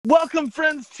Welcome,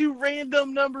 friends, to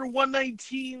random number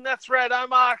 119. That's right,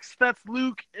 I'm Ox, that's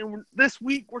Luke, and this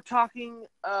week we're talking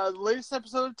the latest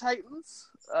episode of Titans.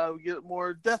 We get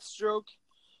more Deathstroke.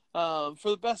 For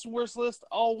the best and worst list,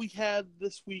 all we had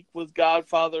this week was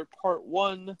Godfather Part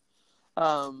 1.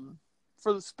 For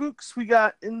the spooks, we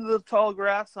got Into the Tall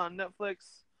Grass on Netflix,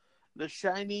 The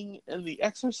Shining, and The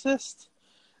Exorcist.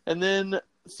 And then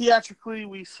theatrically,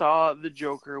 we saw The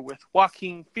Joker with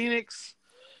Joaquin Phoenix.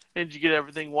 And did you get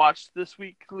everything watched this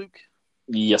week, Luke?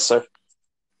 Yes, sir.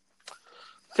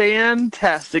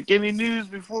 Fantastic. Any news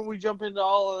before we jump into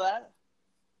all of that?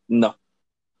 No.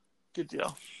 Good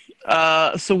deal.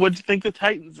 So what'd you think of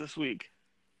Titans this week?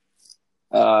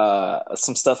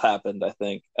 Some stuff happened, I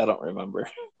think. I don't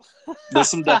remember. There's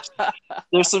some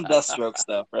Deathstroke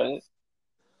stuff, right?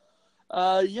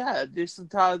 Yeah, Jason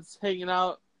Todd's hanging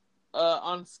out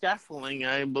on scaffolding,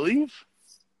 I believe.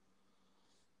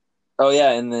 Oh,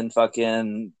 yeah, and then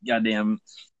fucking goddamn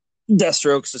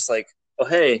Deathstroke's just like, oh,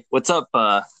 hey, what's up,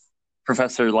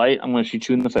 Professor Light? I'm going to shoot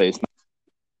you in the face.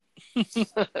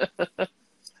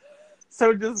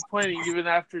 So disappointing, even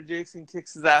after Jason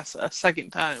kicks his ass a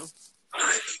second time.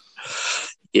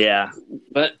 Yeah,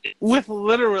 but with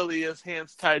literally his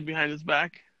hands tied behind his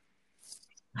back.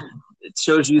 It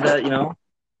shows you that,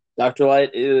 Dr.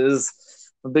 Light is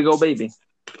a big old baby.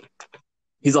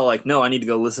 He's all like, no, I need to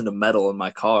go listen to metal in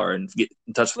my car and get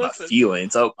in touch with my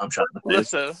feelings. Oh, I'm shot in the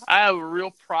face. Listen, I have a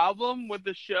real problem with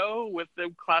the show with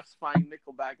them classifying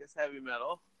Nickelback as heavy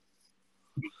metal.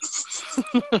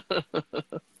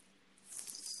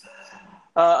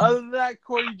 Other than that,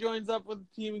 Corey joins up with the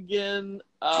team again.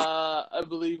 I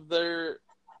believe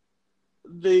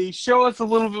they show us a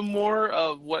little bit more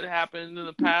of what happened in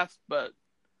the past, but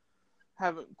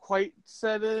haven't quite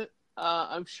said it.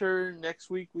 I'm sure next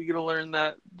week we're going to learn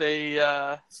that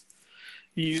they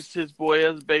used his boy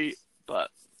as bait.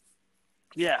 But,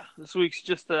 yeah, this week's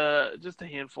just a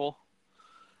handful.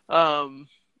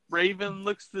 Raven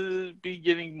looks to be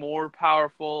getting more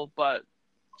powerful, but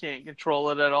can't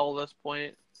control it at all at this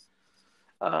point.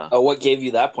 What gave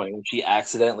you that point? When she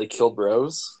accidentally killed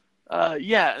Rose?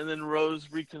 Yeah, and then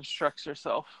Rose reconstructs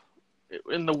herself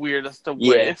in the weirdest of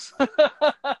ways.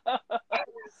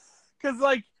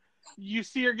 Because, you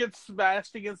see her get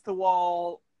smashed against the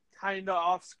wall, kind of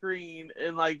off screen,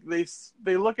 and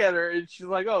they look at her, and she's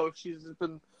like, "Oh, she's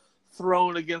been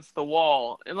thrown against the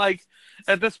wall." And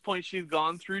at this point, she's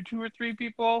gone through 2 or 3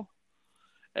 people,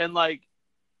 and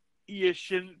you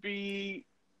shouldn't be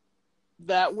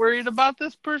that worried about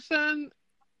this person.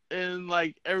 And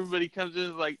everybody comes in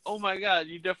and is like, "Oh my god,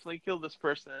 you definitely killed this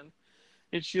person,"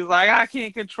 and she's like, "I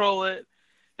can't control it,"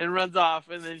 and runs off,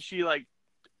 and then she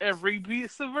every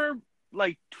piece of her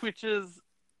twitches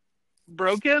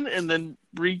broken and then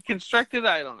reconstructed.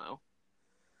 I don't know.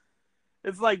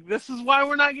 It's this is why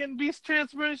we're not getting beast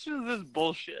transformations. This is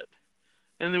bullshit.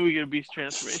 And then we get a beast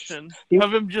transformation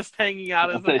of him just hanging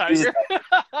out as a tiger.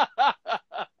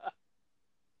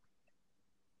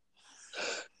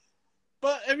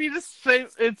 But I mean,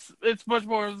 it's much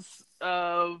more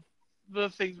of the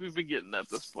things we've been getting at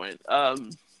this point. I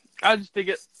just think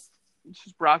it's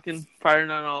just rocking, firing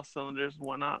on all cylinders and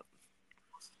whatnot.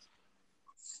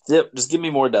 Yep, just give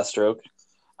me more Deathstroke.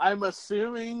 I'm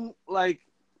assuming,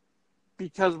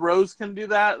 because Rose can do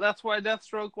that, that's why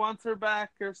Deathstroke wants her back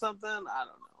or something. I don't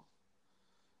know.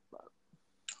 But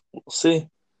we'll see.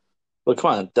 But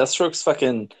come on, Deathstroke's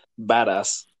fucking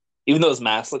badass. Even though his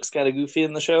mask looks kind of goofy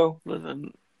in the show.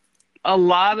 Listen, a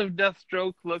lot of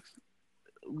Deathstroke looks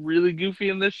really goofy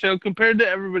in this show compared to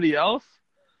everybody else.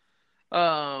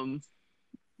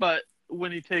 But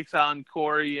when he takes on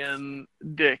Corey and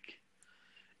Dick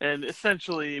and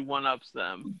essentially one-ups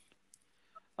them,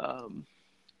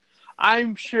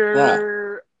 I'm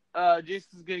sure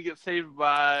Jason's going to get saved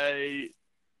by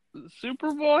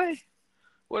Superboy,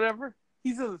 whatever.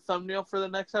 He's in the thumbnail for the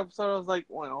next episode. I was like,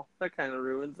 well, that kind of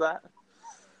ruins that.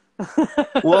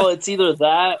 Well, it's either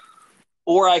that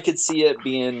or I could see it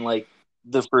being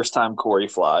the first time Corey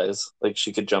flies.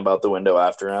 She could jump out the window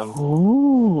after him.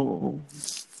 Ooh.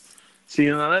 See,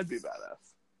 that'd be badass.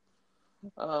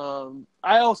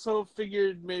 I also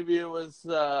figured maybe it was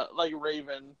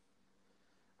Raven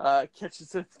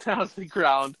catches it down to the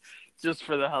ground just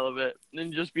for the hell of it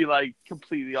and just be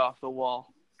completely off the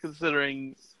wall,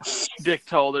 considering Dick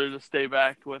told her to stay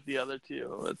back with the other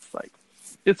two.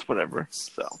 It's whatever.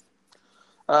 So,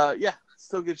 yeah,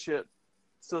 still good shit.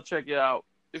 Still check it out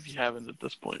if you haven't at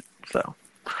this point. So.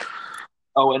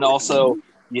 Oh, and also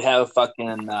you have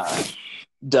fucking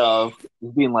Dove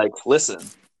being like, listen,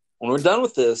 when we're done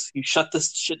with this, you shut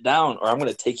this shit down or I'm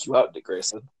going to take you out, Dick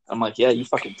Grayson. I'm like, yeah, you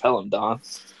fucking tell him, Don.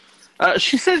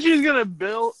 She said she was gonna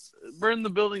burn the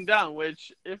building down.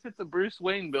 Which, if it's a Bruce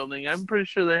Wayne building, I'm pretty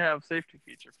sure they have safety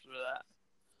features for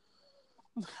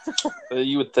that.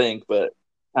 You would think, but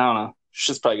I don't know.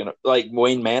 She's probably gonna like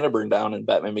Wayne Manor burned down in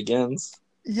Batman Begins.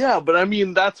 Yeah, but I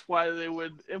mean that's why they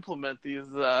would implement these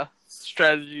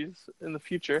strategies in the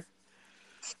future,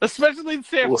 especially in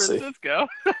San Francisco.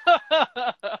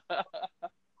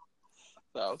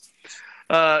 So,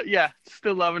 yeah,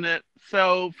 still loving it.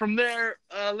 So from there,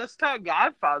 let's talk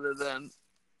Godfather then.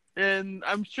 And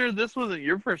I'm sure this wasn't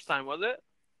your first time, was it?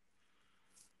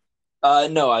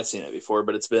 No, I've seen it before,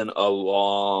 but it's been a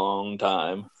long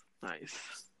time. Nice.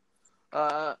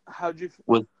 How'd you?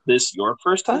 Was this your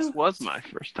first time? This was my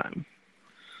first time.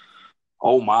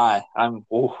 Oh my!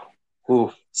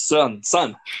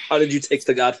 Son. How did you take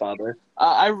The Godfather?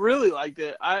 I really liked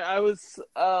it. I was.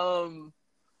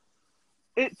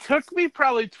 It took me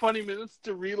probably 20 minutes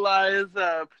to realize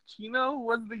Pacino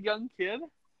was the young kid,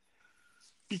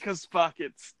 because fuck,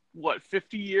 it's what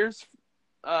 50 years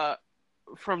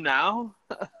from now.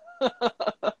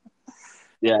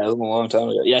 Yeah, it was a long time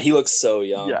ago. Yeah, he looks so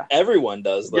young. Yeah. Everyone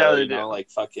does, though. Yeah, they do. Like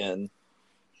fucking.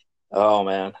 Oh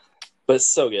man, but it's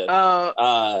so good.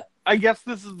 I guess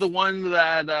this is the one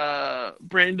that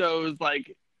Brando is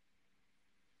like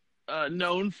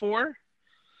known for.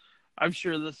 I'm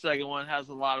sure the second one has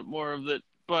a lot more of it,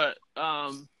 but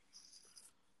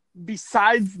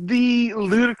besides the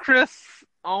ludicrous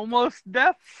almost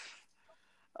deaths,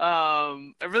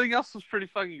 everything else was pretty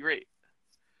fucking great.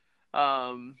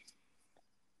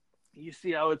 You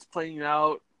see how it's playing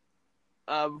out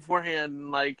beforehand,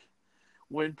 and like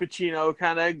when Pacino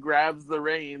kind of grabs the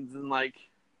reins and like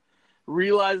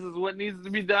realizes what needs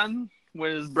to be done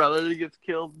when his brother gets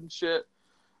killed and shit.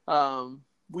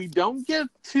 We don't get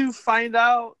to find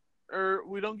out, or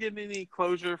we don't get any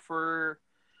closure for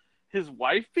his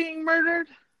wife being murdered.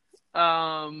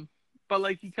 But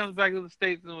like he comes back to the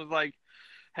States and was like,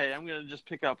 hey, I'm going to just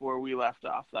pick up where we left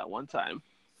off that one time.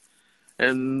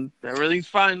 And everything's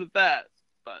fine with that.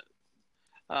 But,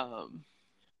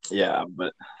 yeah,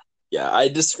 I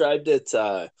described it,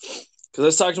 because I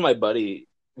was talking to my buddy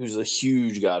who's a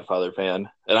huge Godfather fan,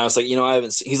 and I was like, I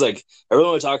haven't seen, he's like, I really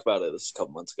want to talk about it. This was a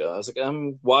couple months ago. I was like,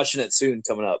 I'm watching it soon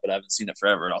coming up, but I haven't seen it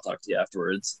forever, and I'll talk to you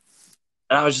afterwards.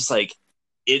 And I was just like,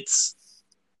 it's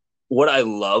what I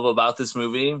love about this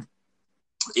movie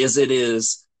is it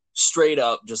is straight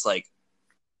up just like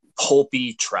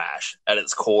pulpy trash at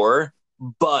its core,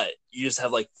 but you just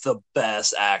have like the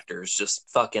best actors just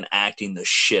fucking acting the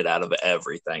shit out of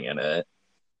everything in it.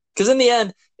 Because in the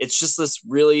end, it's just this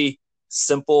really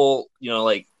simple,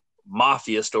 like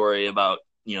mafia story about,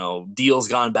 deals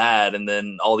gone bad and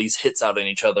then all these hits out on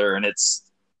each other, and it's,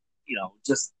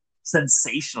 just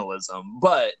sensationalism.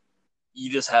 But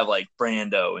you just have like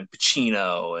Brando and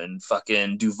Pacino and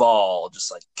fucking Duvall just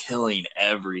like killing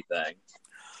everything.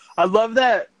 I love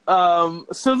that.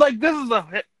 So like this is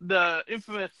the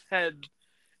infamous head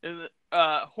in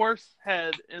the horse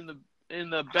head in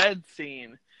the bed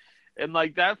scene, and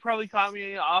like that probably caught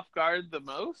me off guard the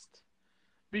most,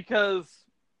 because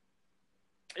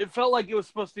it felt like it was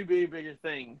supposed to be a bigger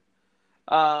thing.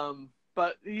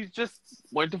 But he just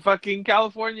went to fucking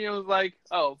California and was like,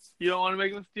 oh, you don't want to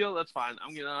make this deal? That's fine.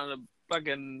 I'm getting on a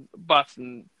fucking bus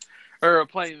or a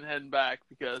plane and heading back,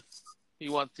 because he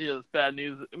wants to hear this bad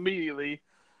news immediately.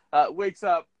 Wakes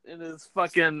up and his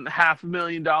fucking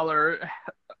 $500,000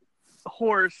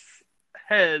 horse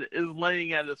head is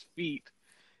laying at his feet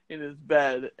in his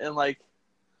bed. And like,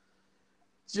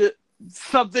 just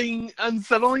something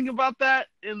unsettling about that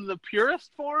in the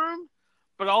purest form.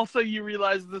 But also you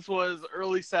realize this was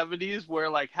early 70s, where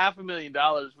like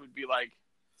 $500,000 would be like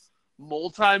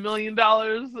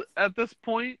multi-million-dollars at this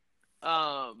point.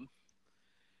 And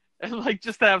like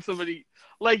just to have somebody,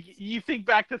 like you think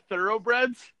back to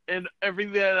Thoroughbreds and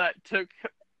everything that took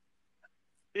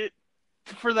it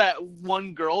for that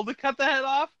one girl to cut the head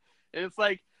off. And it's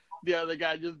like the other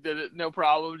guy just did it, no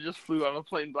problem, just flew on a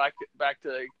plane back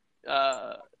to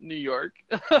New York.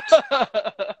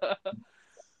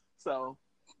 So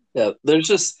yeah,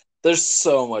 there's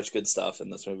so much good stuff in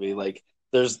this movie. Like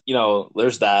there's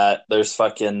that. There's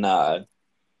fucking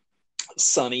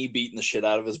Sonny beating the shit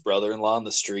out of his brother-in-law on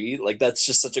the street. Like that's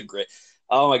just such a great.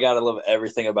 Oh my god, I love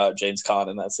everything about James Caan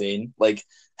in that scene. Like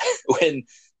when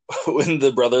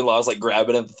the brother-in-law is like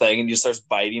grabbing at the thing and he just starts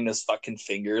biting his fucking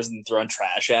fingers and throwing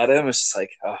trash at him. It's just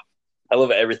like, oh, I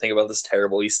love everything about this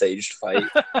terribly staged fight.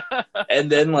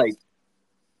 And then like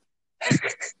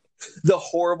the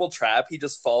horrible trap he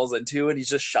just falls into, and he's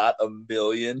just shot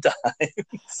 1,000,000 times.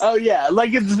 Oh yeah,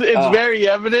 like it's very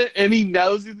evident, and he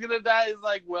knows he's gonna die. He's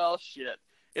like, well, shit.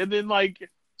 And then like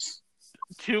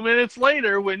 2 minutes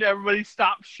later, when everybody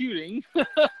stopped shooting,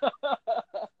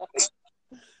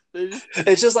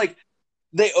 it's just like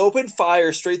they opened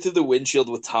fire straight through the windshield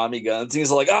with Tommy guns. And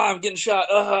he's like, I'm getting shot.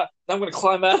 I'm going to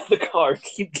climb out of the car and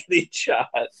keep getting shot.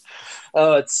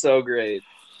 Oh, it's so great.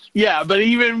 Yeah, but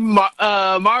even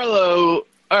Marlon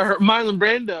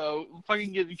Brando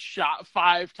fucking getting shot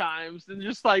 5 times and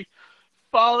just like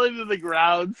falling to the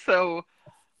ground so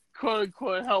quote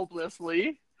unquote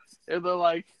helplessly. And they're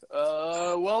like,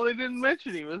 well, they didn't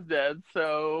mention he was dead,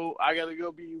 so I gotta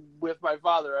go be with my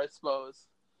father, I suppose.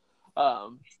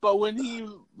 But when he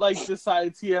like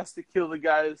decides he has to kill the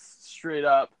guys straight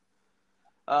up,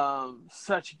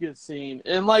 such a good scene.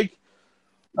 And like,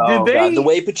 God, the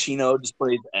way Pacino just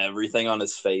plays everything on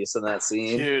his face in that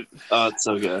scene. Dude. Oh, it's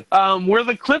so good. Were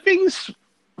the clippings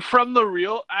from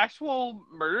the actual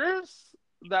murders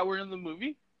that were in the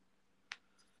movie?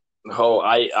 Oh,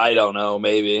 I don't know,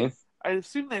 maybe. I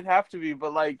assume they'd have to be,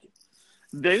 but like,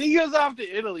 then he goes off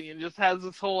to Italy and just has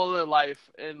this whole other life,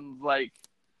 and like,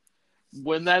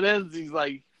 when that ends, he's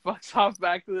like, fucks off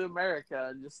back to America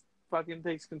and just fucking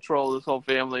takes control of this whole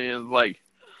family and like,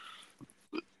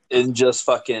 and just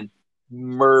fucking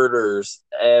murders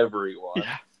everyone.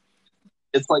 Yeah.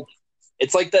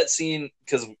 It's like that scene,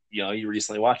 because you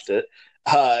recently watched it.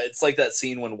 It's like that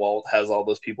scene when Walt has all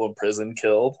those people in prison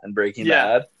killed in Breaking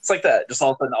Bad. It's like that. Just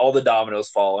all of a sudden, all the dominoes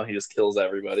fall and he just kills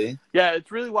everybody. Yeah,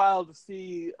 it's really wild to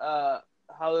see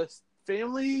how this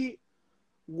family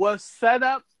was set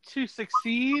up to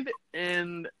succeed,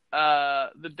 and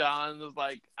the Don was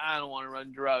like, I don't want to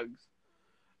run drugs.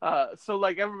 So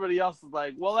like everybody else is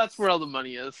like, well, that's where all the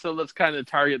money is, so let's kind of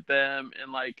target them,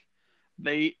 and like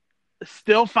they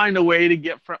still find a way to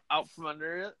get out from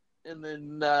under it, and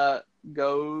then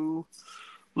go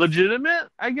legitimate,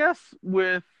 I guess,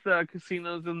 with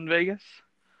casinos in Vegas.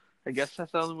 I guess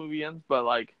that's how the movie ends, but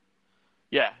like,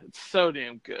 yeah, it's so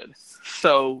damn good,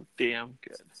 so damn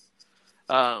good.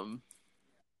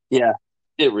 Yeah,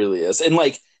 it really is, and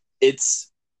like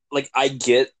it's like I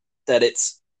get that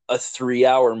it's a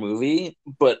 3-hour movie,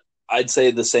 but I'd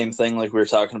say the same thing like we were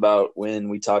talking about when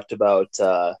we talked about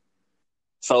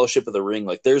Fellowship of the Ring.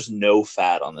 Like, there's no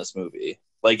fat on this movie.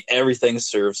 Like, everything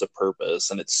serves a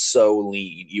purpose, and it's so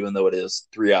lean, even though it is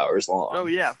 3 hours long. Oh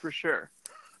yeah, for sure.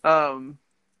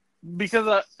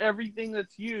 Because everything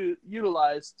that's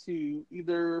utilized to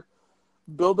either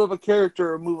build up a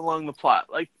character or move along the plot,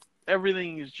 like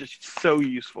everything is just so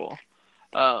useful.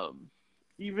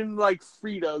 Even like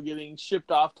Frito getting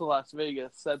shipped off to Las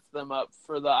Vegas sets them up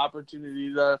for the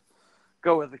opportunity to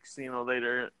go with the casino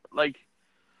later. Like,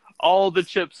 all the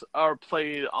chips are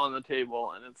played on the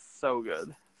table, and it's so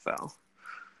good. So,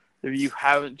 if you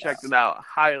haven't checked it out,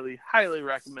 highly, highly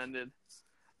recommended,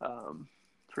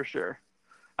 for sure.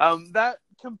 That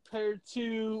compared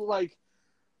to like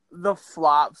the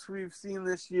flops we've seen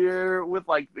this year with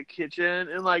like The Kitchen,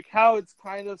 and like how it's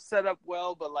kind of set up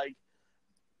well, but like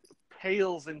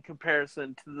pales in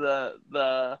comparison to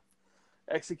the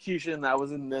execution that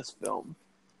was in this film,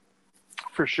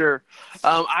 for sure.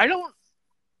 I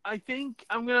think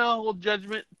I'm going to hold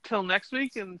judgment till next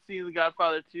week and see The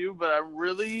Godfather 2, but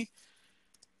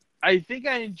I think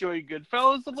I enjoy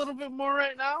Goodfellas a little bit more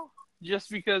right now,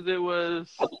 just because it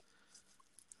was,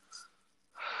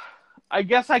 I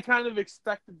guess I kind of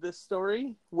expected this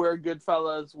story, where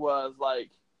Goodfellas was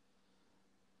like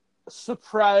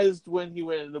surprised when he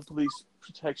went into police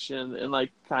protection and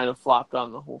like kind of flopped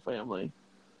on the whole family.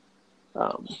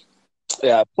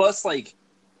 Yeah, plus like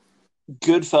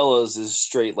Goodfellas is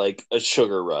straight like a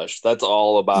sugar rush. That's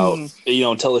all about,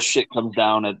 until the shit comes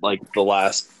down at like the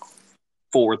last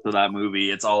fourth of that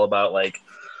movie. It's all about like,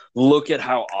 look at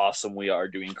how awesome we are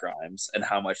doing crimes and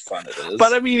how much fun it is.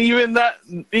 But I mean,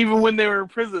 even when they were in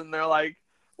prison, they're like,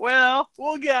 well,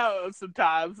 we'll get out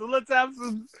sometime, so let's have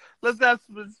some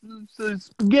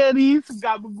spaghetti, some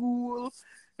gabagool,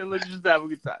 and let's just have a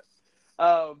good time.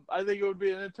 I think it would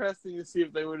be interesting to see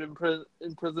if they would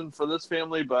imprison for this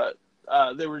family, but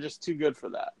they were just too good for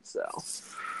that. So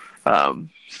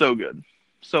good.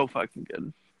 So fucking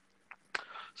good.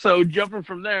 So jumping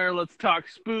from there, let's talk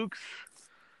spooks.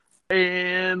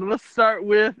 And let's start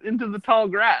with Into the Tall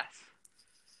Grass.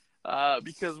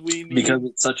 Because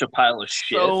it's such a pile of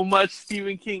shit. So much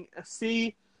Stephen King.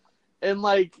 See, and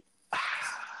like,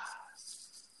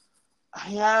 I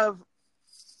have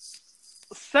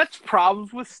such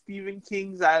problems with Stephen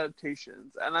King's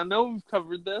adaptations, and I know we've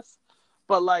covered this,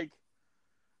 but like,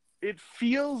 it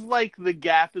feels like the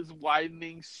gap is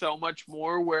widening so much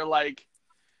more, where like,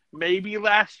 maybe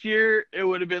last year it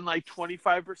would have been like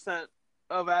 25%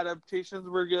 of adaptations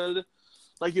were good.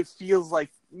 Like, it feels like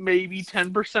maybe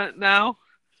 10% now.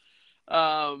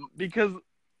 because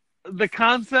the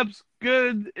concept's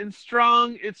good and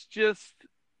strong. It's just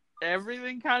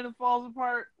everything kind of falls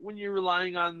apart when you're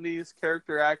relying on these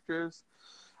character actors.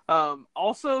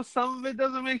 Also, some of it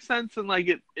doesn't make sense, and like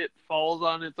it falls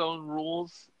on its own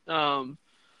rules.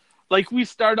 Like we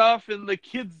start off and the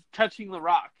kid's touching the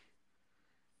rock,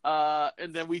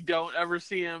 and then we don't ever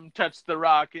see him touch the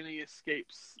rock, and he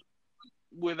escapes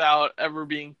without ever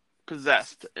being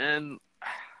possessed. And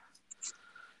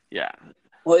yeah,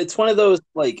 well, it's one of those,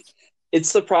 like,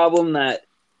 it's the problem that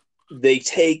they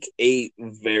take a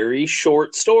very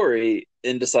short story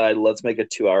and decide, let's make a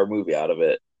 2-hour movie out of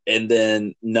it. And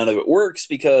then none of it works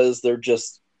because they're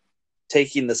just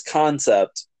taking this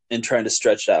concept and trying to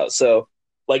stretch it out. So,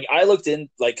 like, I looked in,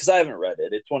 like, because I haven't read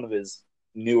it. It's one of his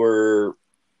newer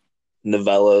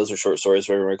novellas or short stories,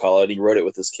 whatever you want to call it. He wrote it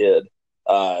with his kid.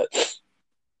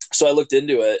 So I looked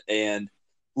into it, and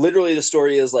literally the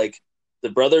story is, like, the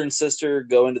brother and sister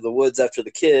go into the woods after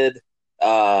the kid.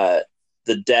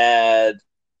 The dad,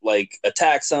 like,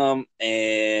 attacks him,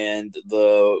 and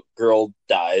the girl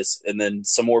dies, and then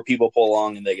some more people pull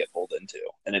along, and they get pulled into,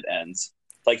 and it ends.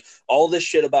 Like, all this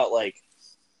shit about, like,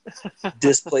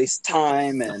 displaced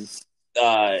time and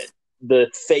the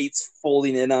fates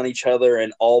folding in on each other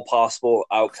and all possible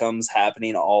outcomes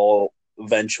happening, all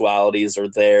eventualities are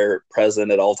there,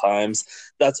 present at all times.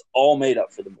 That's all made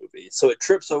up for the movie. So it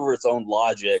trips over its own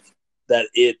logic that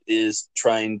it is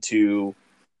trying to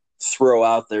throw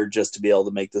out there just to be able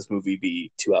to make this movie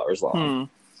be 2 hours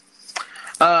long.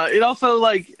 It also,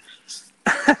 like,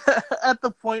 at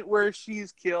the point where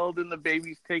she's killed and the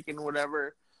baby's taken,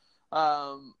 whatever,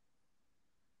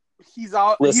 he's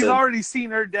already seen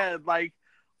her dead. Like,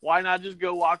 why not just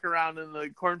go walk around in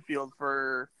the cornfield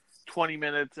for 20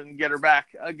 minutes and get her back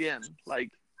again?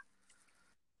 Like,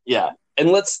 yeah. And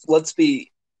let's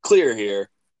be clear here.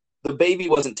 The baby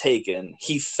wasn't taken.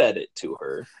 He fed it to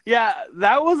her. Yeah,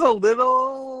 that was a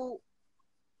little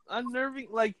unnerving.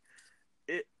 Like,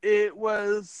 it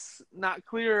was not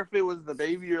clear if it was the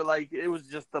baby or, like, it was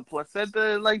just the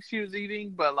placenta, like, she was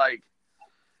eating. But, like,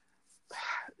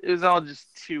 it was all just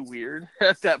too weird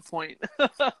at that point.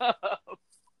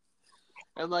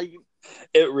 And, like,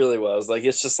 it really was. Like,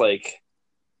 it's just like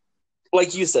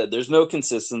you said, there's no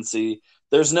consistency.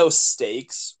 There's no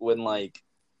stakes when, like,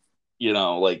 you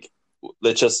know, like,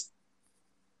 that just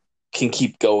can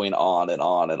keep going on and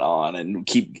on and on and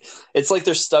keep. It's like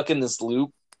they're stuck in this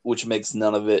loop, which makes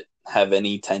none of it have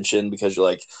any tension, because you're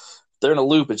like, they're in a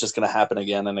loop. It's just going to happen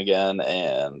again and again,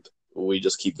 and we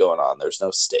just keep going on. There's no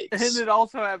stakes. And it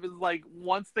also happens, like,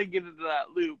 once they get into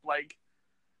that loop, like,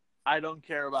 I don't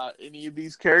care about any of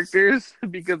these characters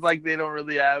because, like, they don't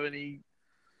really have any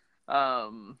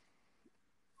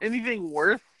anything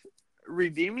worth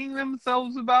redeeming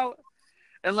themselves about.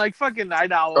 And, like, fucking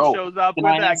Night Owl shows up with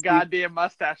that goddamn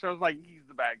mustache. I was like, he's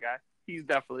the bad guy. He's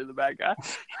definitely the bad guy.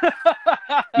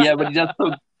 Yeah, but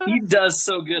he does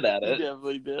so good at it. He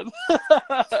definitely did.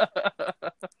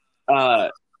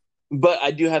 But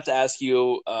I do have to ask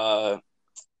you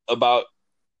about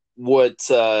what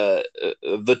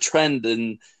the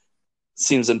trend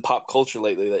seems in pop culture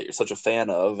lately that you're such a fan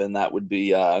of, and that would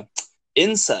be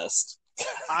incest,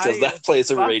 because that plays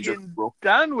a major role.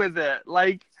 Done with it.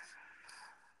 Like,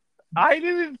 I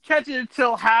didn't catch it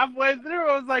until halfway through.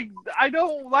 I was like, I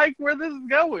don't like where this is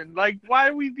going. Like, why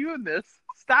are we doing this?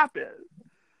 Stop it.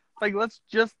 Like, let's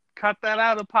just cut that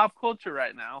out of pop culture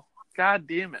right now. God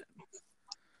damn it.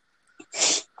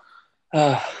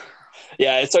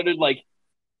 Yeah, it started, like,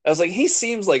 I was like, he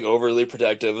seems like overly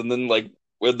protective, and then, like,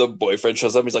 when the boyfriend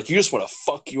shows up, he's like, you just want to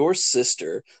fuck your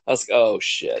sister. I was like, oh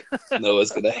shit,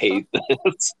 Noah's gonna hate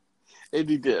this. And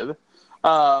he did.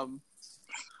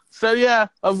 So yeah,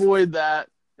 avoid that.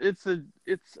 It's a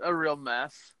real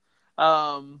mess.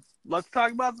 Let's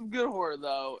talk about some good horror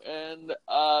though. And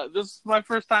this is my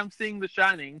first time seeing The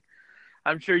Shining.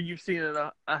 I'm sure you've seen it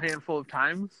a handful of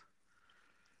times.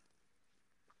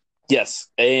 Yes,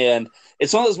 and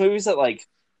it's one of those movies that, like,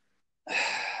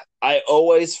 I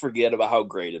always forget about how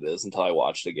great it is until I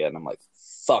watch it again. I'm like,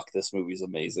 fuck, this movie's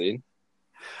amazing.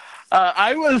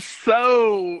 I don't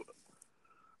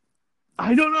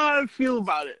know how to feel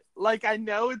about it. Like, I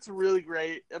know it's really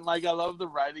great, and, like, I love the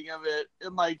writing of it,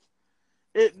 and, like,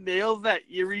 it nails that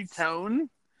eerie tone,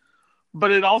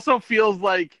 but it also feels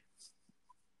like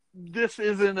this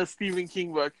isn't a Stephen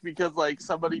King book, because, like,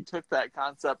 somebody took that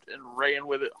concept and ran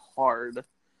with it hard.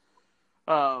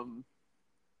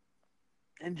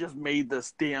 And just made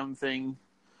this damn thing.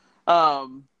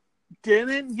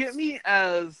 Didn't get me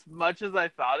as much as I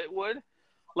thought it would.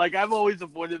 Like, I've always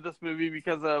avoided this movie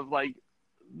because of, like,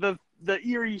 the the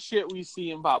eerie shit we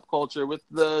see in pop culture with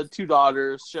the two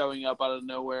daughters showing up out of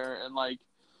nowhere and like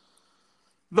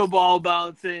the ball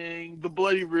bouncing, the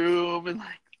bloody room, and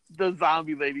like the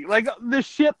zombie lady. Like the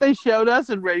shit they showed us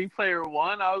in Ready Player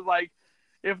One, I was like,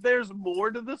 if there's more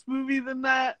to this movie than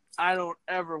that, I don't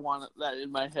ever want that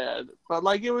in my head. But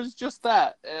like it was just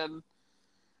that, and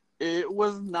it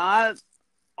was not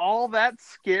all that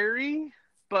scary,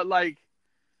 but like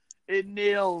it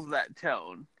nails that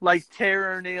tone. Like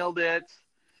Terror nailed it,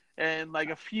 and like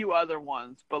a few other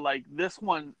ones, but like this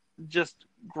one just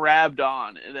grabbed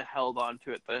on and it held on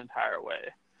to it the entire way.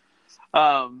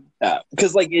 Yeah,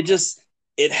 because like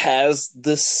it has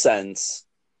the sense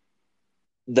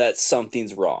that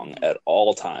something's wrong at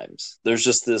all times. There's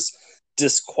just this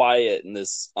disquiet and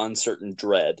this uncertain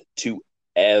dread to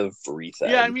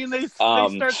everything. Yeah, I mean they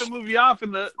start the movie off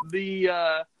and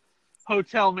the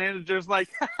hotel manager's like,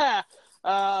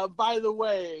 by the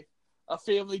way, a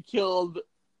family killed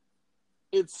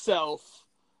itself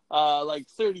like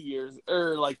 30 years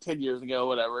or like 10 years ago,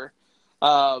 whatever.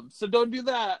 So don't do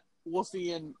that. We'll see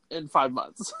you in 5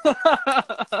 months.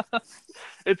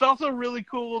 It's also really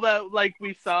cool that like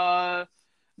we saw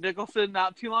Nicholson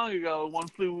not too long ago. One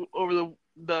Flew Over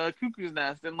the Cuckoo's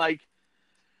Nest, and like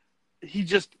he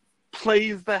just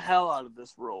plays the hell out of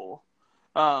this role.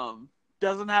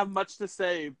 Doesn't have much to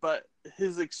say, but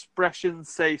his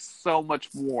expressions say so much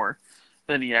more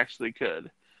than he actually could.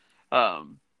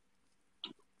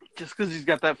 Just because he's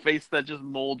got that face that just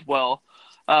molds well.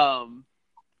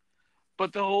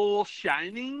 But the whole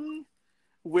Shining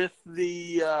with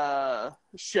the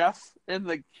chef and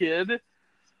the kid,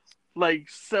 like,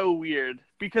 so weird.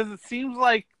 Because it seems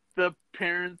like the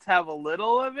parents have a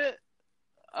little of it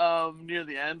near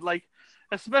the end. Like,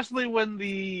 especially when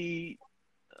the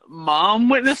mom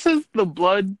witnesses the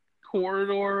blood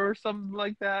corridor or something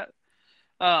like that.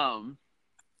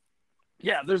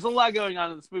 Yeah, there's a lot going on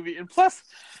in this movie. And plus,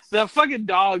 the fucking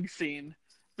dog scene.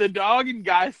 The dog and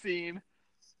guy scene.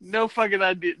 No fucking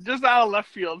idea. Just out of left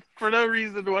field. For no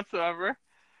reason whatsoever.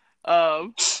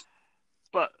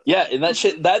 But yeah, and that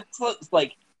shit, that's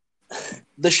like...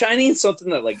 The Shining is something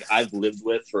that, like, I've lived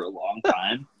with for a long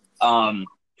time.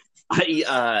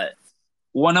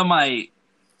 One of my...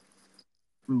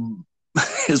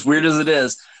 as weird as it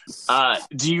is,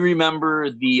 do you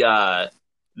remember the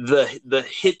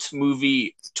hit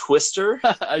movie Twister?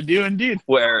 I do indeed.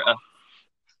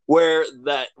 Where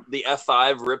that the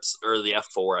F5 rips, or the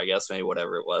F4, I guess, maybe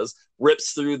whatever it was,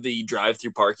 rips through the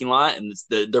drive-through parking lot, and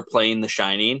they're playing The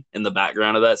Shining in the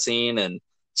background of that scene. And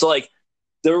so, like,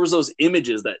 there was those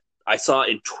images that I saw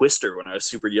in Twister when I was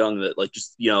super young that, like,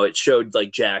 just, you know, it showed,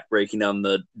 like, Jack breaking down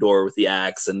the door with the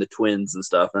axe and the twins and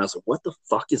stuff. And I was like, what the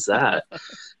fuck is that?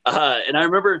 And I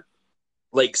remember,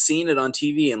 like, seeing it on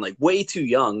TV and, like, way too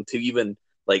young to even,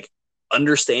 like,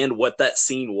 understand what that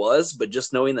scene was, but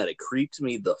just knowing that it creeped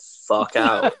me the fuck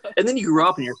out. And then you grew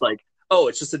up and you're like, oh,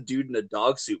 it's just a dude in a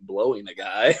dog suit blowing a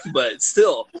guy, but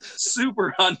still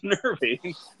super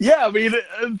unnerving. Yeah, I mean,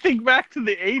 think back to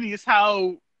the 80s,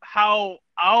 how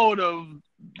out of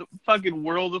the fucking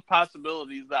world of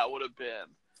possibilities that would have been.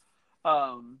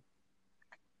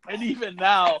 And even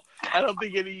now, I don't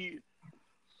think any...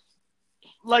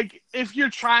 Like, if you're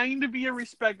trying to be a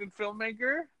respected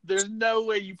filmmaker, there's no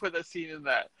way you put that scene in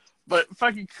that. But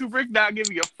fucking Kubrick not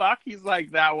giving a fuck, he's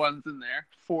like, that one's in there,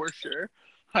 for sure.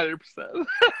 100%.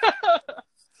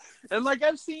 And, like,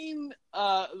 I've seen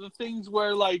the things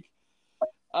where, like,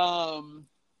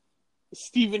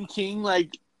 Stephen King,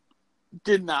 like,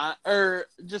 did not, or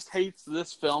just hates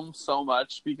this film so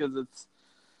much because it's,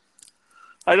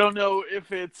 I don't know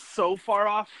if it's so far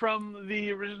off from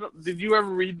the original. Did you ever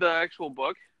read the actual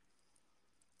book?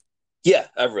 Yeah,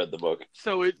 I've read the book.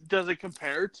 So does it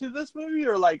compare to this movie,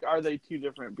 or like are they two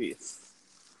different beasts?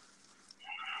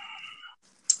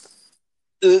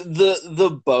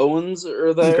 The bones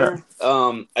are there.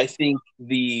 Okay. I think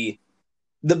the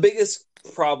biggest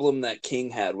problem that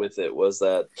King had with it was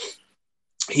that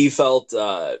he felt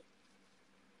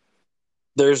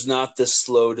there's not this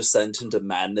slow descent into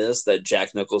madness that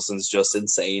Jack Nicholson's just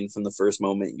insane from the first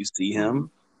moment you see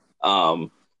him.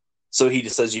 So he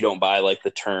just says you don't buy, like, the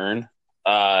turn.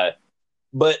 But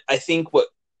I think what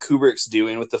Kubrick's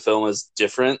doing with the film is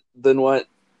different than what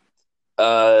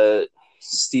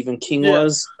Stephen King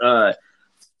was.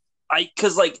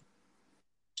 Because, like,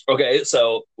 okay,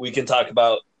 so we can talk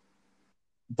about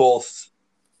both.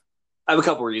 I have a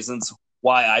couple reasons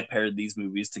why I paired these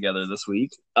movies together this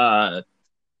week.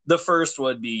 The first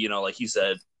would be, you know, like you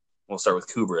said, we'll start with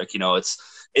Kubrick. You know,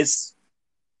 it's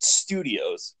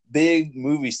studios, big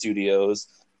movie studios,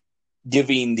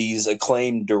 giving these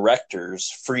acclaimed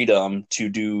directors freedom to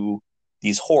do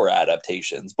these horror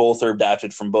adaptations. Both are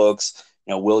adapted from books.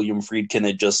 William Friedkin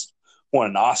had just won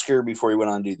an Oscar before he went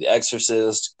on to do The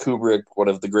Exorcist. Kubrick, one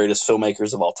of the greatest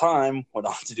filmmakers of all time, went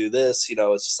on to do this.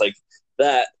 It's just like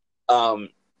that.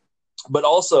 But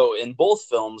also in both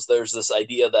films, there's this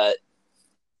idea that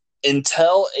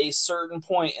until a certain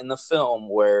point in the film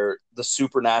where the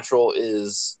supernatural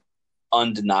is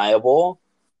undeniable,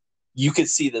 you could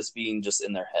see this being just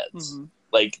in their heads. Mm-hmm.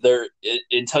 Like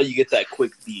until you get that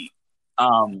quick beat.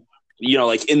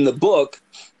 Like in the book,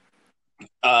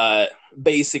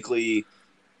 basically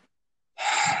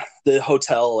the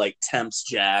hotel like tempts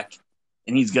Jack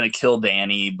and he's gonna kill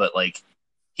Danny, but like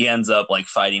he ends up like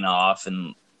fighting off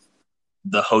and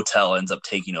the hotel ends up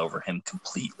taking over him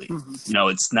completely. Mm-hmm.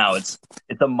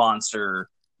 It's a monster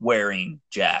wearing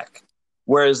Jack.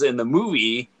 Whereas in the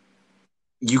movie,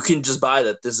 you can just buy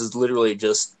that this is literally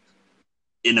just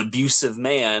an abusive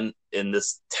man in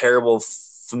this terrible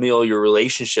familial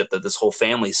relationship that this whole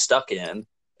family's stuck in,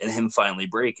 and him finally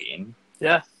breaking.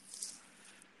 Yeah.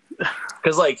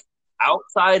 Because, like,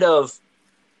 outside of,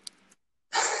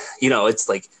 it's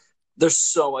like there's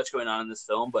so much going on in this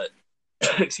film, but,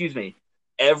 excuse me,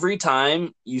 every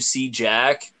time you see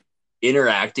Jack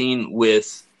interacting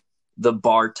with the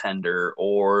bartender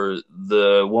or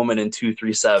the woman in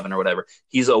 237 or whatever,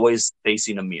 he's always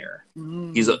facing a mirror.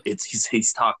 Mm.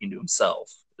 He's talking to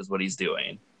himself is what he's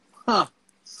doing. Huh.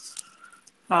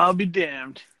 I'll be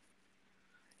damned.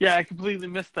 Yeah, I completely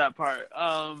missed that part.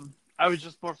 I was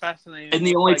just more fascinated. And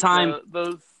the only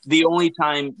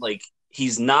time like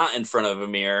he's not in front of a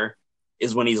mirror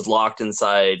is when he's locked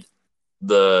inside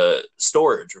the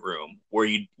storage room where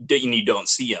you don't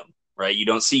see him, right? You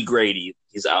don't see Grady.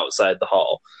 He's outside the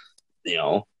hall.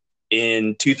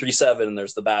 In 237,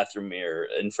 there's the bathroom mirror.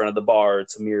 In front of the bar,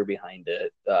 it's a mirror behind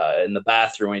it. In the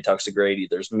bathroom, when he talks to Grady,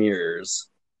 there's mirrors.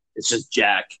 It's just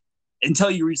Jack.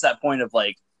 Until you reach that point of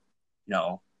like,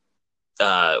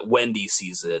 Wendy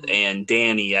sees it, and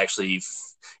Danny actually,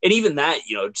 and even that,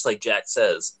 just like Jack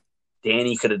says,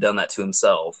 Danny could have done that to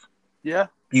himself. Yeah.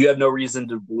 You have no reason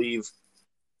to believe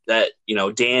that,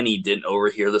 Danny didn't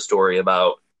overhear the story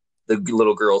about the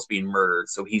little girls being murdered,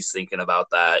 so he's thinking about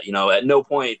that. At no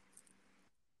point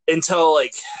until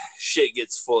like shit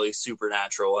gets fully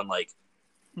supernatural and like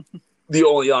the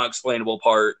only unexplainable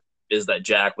part is that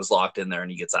Jack was locked in there and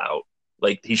he gets out.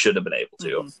 Like he should have been able to.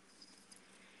 Mm-hmm.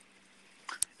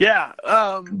 Yeah,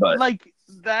 but like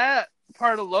that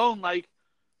part alone, like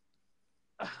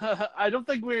I don't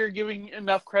think we're giving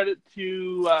enough credit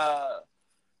to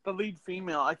the lead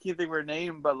female. I can't think of her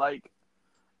name, but like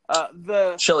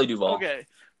the Shelley Duvall. Okay,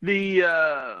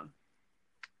 the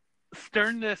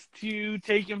sternness to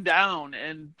take him down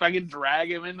and fucking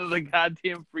drag him into the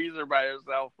goddamn freezer by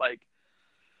herself. Like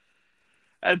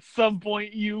at some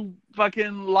point, you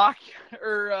fucking lock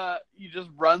or you just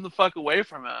run the fuck away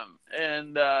from him,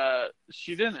 and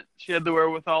she didn't. She had the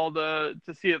wherewithal to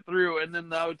see it through, and then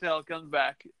the hotel comes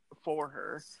back for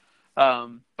her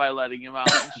by letting him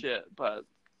out and shit. But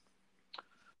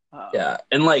yeah,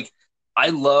 and like I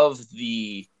love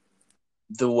the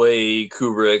way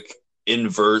Kubrick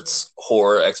inverts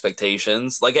horror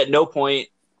expectations. Like at no point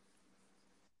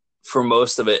for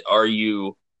most of it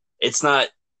it's not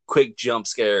quick jump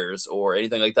scares or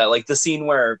anything like that. Like the scene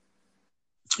where,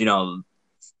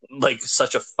 like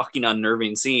such a fucking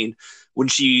unnerving scene when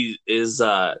she is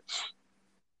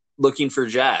looking for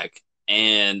Jack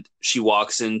and she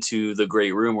walks into the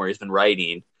great room where he's been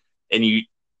writing and you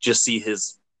just see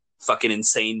his fucking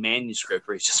insane manuscript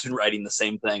where he's just been writing the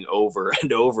same thing over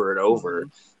and over and over.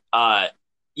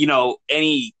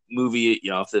 Any movie,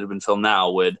 if it had been filmed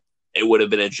now would have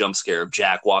been a jump scare of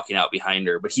Jack walking out behind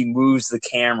her, but he moves the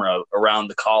camera around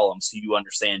the column so you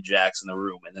understand Jack's in the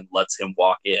room and then lets him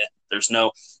walk in. There's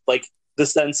no, like, the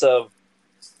sense of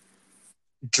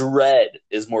dread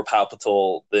is more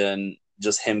palpable than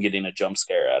just him getting a jump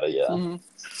scare out of you.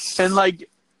 Mm-hmm. And, like...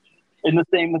 And the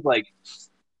same with, like,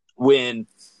 when,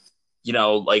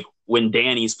 when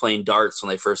Danny's playing darts when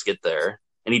they first get there,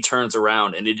 and he turns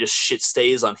around and it just shit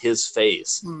stays on his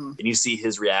face. And you see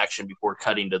his reaction before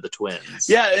cutting to the twins.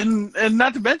 Yeah, and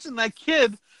not to mention that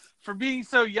kid, for being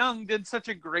so young, did such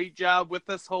a great job with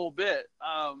this whole bit.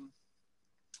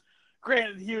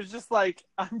 Granted, he was just like,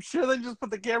 I'm sure they just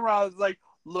put the camera on, like,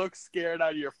 look scared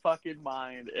out of your fucking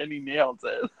mind, and he nails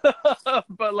it.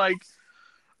 But, like,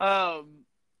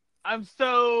 I'm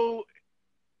so...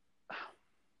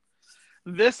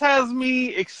 This has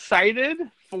me excited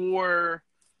for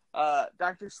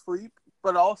Dr. Sleep,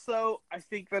 but also I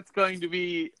think that's going to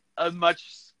be a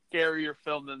much scarier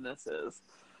film than this is.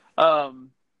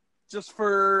 just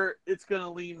for it's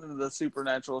gonna lean into the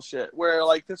supernatural shit. Where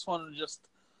like this one just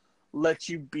lets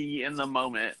you be in the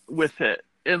moment with it,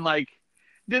 and like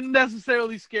didn't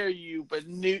necessarily scare you, but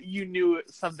you knew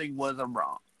something was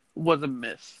was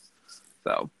amiss.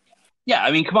 So yeah,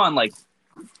 I mean, come on, like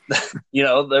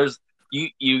there's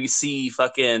you see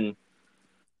fucking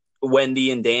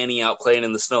Wendy and Danny out playing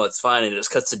in the snow. It's fine, and it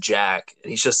just cuts to Jack,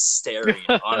 and he's just staring,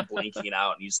 unblinking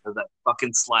out, and you just have that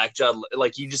fucking slack jaw.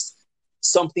 Like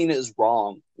something is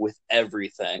wrong with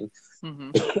everything.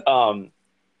 Mm-hmm.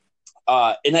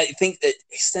 And I think it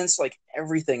extends to like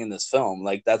everything in this film.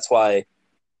 Like that's why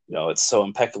it's so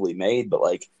impeccably made. But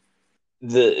like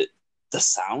the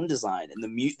sound design and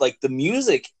the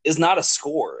music is not a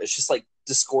score. It's just like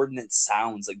discordant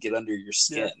sounds that get under your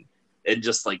skin and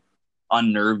just like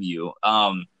unnerve you.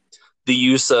 The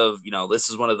use of this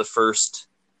is one of the first,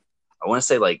 I want to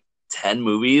say like 10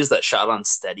 movies that shot on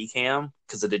Steadicam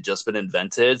because it had just been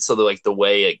invented. So the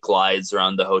way it glides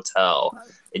around the hotel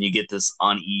and you get this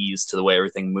unease to the way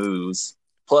everything moves.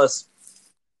 Plus,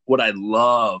 what I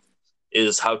love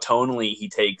is how tonally he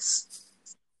takes,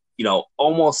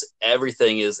 almost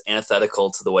everything is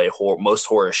antithetical to the way most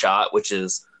horror is shot, which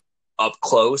is up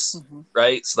close,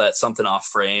 right? So that something off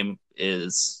frame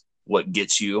is what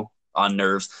gets you on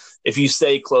nerves. If you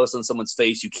stay close on someone's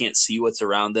face, you can't see what's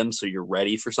around them, so you're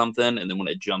ready for something. And then when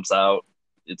it jumps out,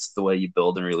 it's the way you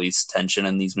build and release tension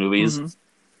in these movies. Mm-hmm.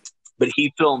 But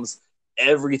he films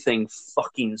everything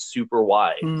fucking super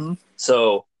wide. Mm-hmm.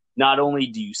 So not only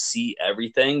do you see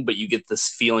everything, but you get this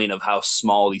feeling of how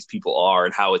small these people are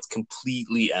and how it's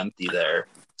completely empty there.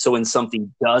 So when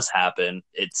something does happen,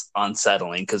 it's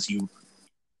unsettling because you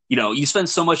spend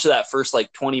so much of that first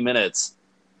like 20 minutes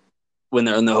when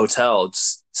they're in the hotel,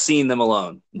 just seeing them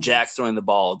alone, Jack throwing the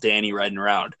ball, Danny riding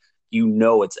around,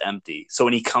 it's empty. So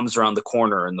when he comes around the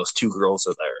corner and those two girls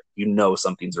are there,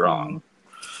 something's wrong.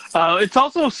 It's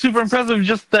also super impressive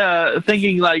just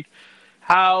thinking like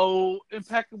how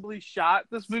impeccably shot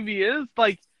this movie is.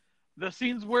 Like the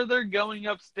scenes where they're going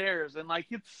upstairs and like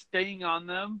it's staying on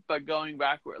them but going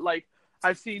backward. Like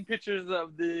I've seen pictures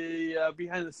of the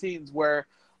behind the scenes where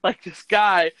like this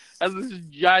guy has this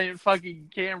giant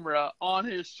fucking camera on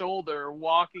his shoulder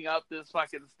walking up this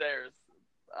fucking stairs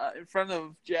in front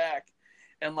of Jack,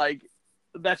 and like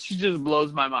that just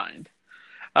blows my mind.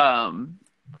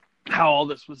 How all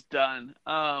this was done.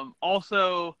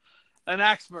 Also, an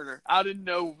axe murder out of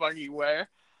no fucking where.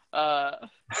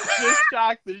 Just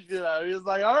shocked the shit out of me. He was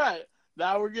like, all right,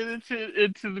 now we're getting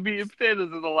into the meat and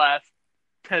potatoes in the last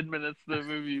 10 minutes of the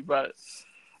movie. But,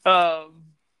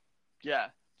 yeah,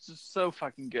 it's just so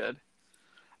fucking good.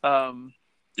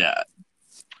 Yeah.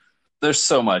 There's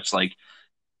so much, like,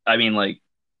 I mean, like,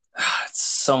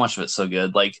 so much of it's so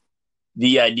good. Like,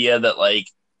 the idea that, like,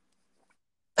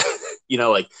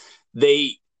 like,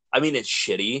 it's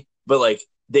shitty, but, like,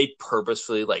 they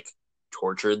purposefully, like,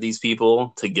 tortured these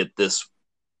people to get this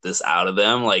out of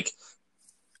them. Like,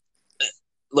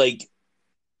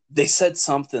 they said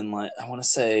something like, I want to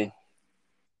say,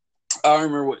 I don't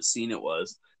remember what scene it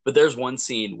was, but there's one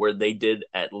scene where they did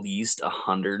at least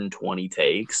 120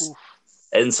 takes. Oof.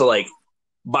 And so, like,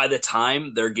 by the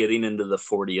time they're getting into the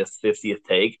 40th, 50th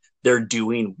take, they're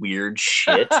doing weird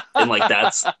shit. And, like,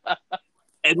 that's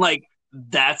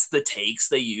the takes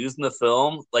they use in the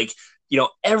film. Like,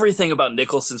 everything about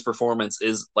Nicholson's performance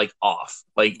is, like, off.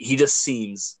 Like, he just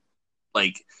seems,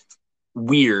 like,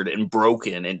 weird and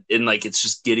broken. And like, it's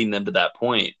just getting them to that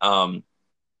point.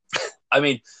 I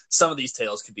mean, some of these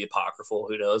tales could be apocryphal,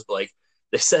 who knows? But, like,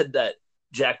 they said that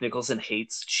Jack Nicholson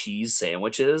hates cheese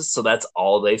sandwiches, so that's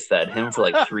all they fed him for,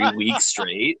 like, 3 weeks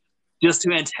straight, just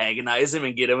to antagonize him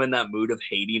and get him in that mood of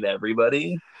hating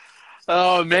everybody.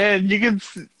 Oh, man, you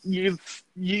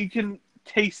can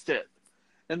taste it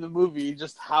in the movie,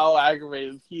 just how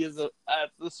aggravated he is at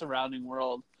the surrounding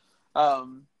world.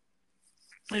 And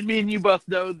me and you both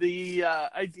know the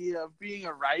idea of being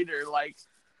a writer. Like,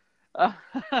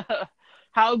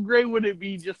 how great would it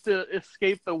be just to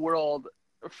escape the world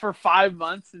for 5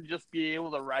 months and just be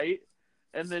able to write,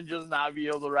 and then just not be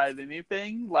able to write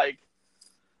anything? Like,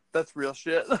 that's real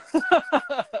shit.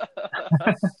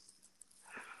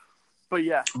 But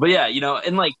yeah,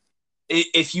 and like,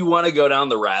 if you want to go down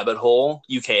the rabbit hole,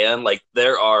 you can. Like,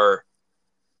 there are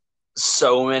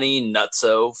so many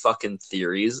nutso fucking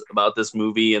theories about this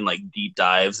movie and, like, deep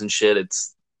dives and shit.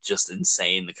 It's just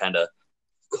insane, the kind of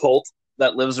cult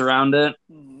that lives around it.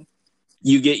 Mm-hmm.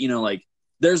 You get, like,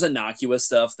 there's innocuous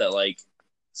stuff that, like,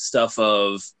 stuff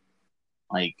of,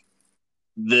 like,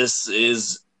 this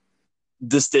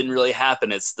didn't really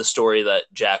happen. It's the story that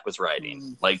Jack was writing.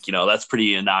 Mm-hmm. Like, that's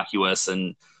pretty innocuous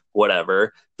and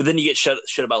whatever. But then you get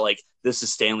shit about like this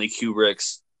is Stanley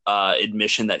Kubrick's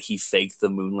admission that he faked the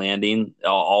moon landing.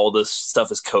 All this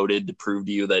stuff is coded to prove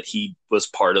to you that he was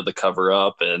part of the cover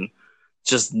up, and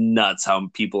just nuts how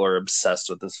people are obsessed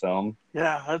with this film.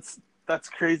 Yeah, that's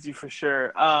crazy for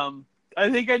sure. I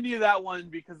think I knew that one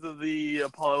because of the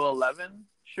Apollo 11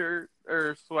 shirt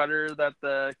or sweater that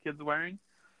the kid's wearing.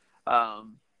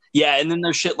 Yeah, and then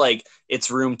there's shit like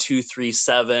it's room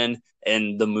 237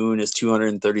 and the moon is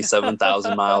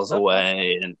 237,000 miles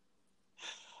away, and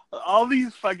all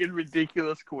these fucking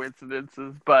ridiculous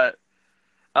coincidences. But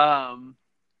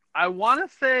I want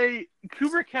to say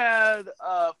Kubrick had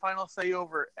final say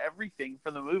over everything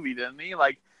for the movie, didn't he?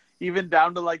 Like, even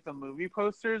down to like the movie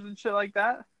posters and shit like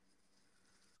that.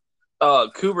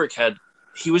 Kubrick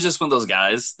he was just one of those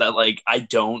guys that like I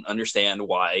don't understand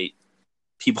why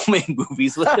people make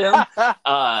movies with him.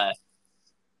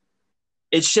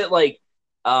 It's shit like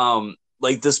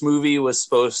this movie was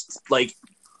supposed like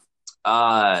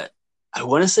I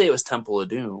want to say it was Temple of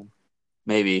Doom,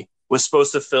 maybe was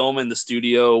supposed to film in the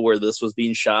studio where this was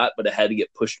being shot, but it had to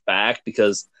get pushed back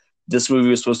because this movie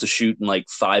was supposed to shoot in like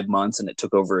 5 months and it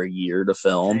took over a year to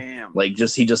film. Damn. Like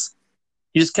he just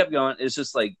kept going. It's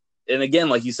just like, and again,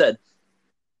 like you said,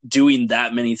 doing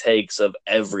that many takes of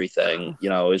everything,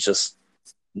 it's just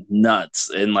nuts.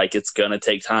 And like, it's going to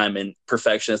take time and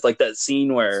perfection. It's like that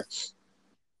scene where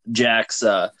Jack's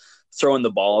throwing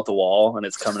the ball at the wall and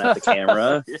it's coming at the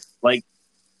camera. Yeah. Like,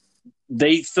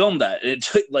 they filmed that. It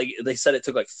took they said it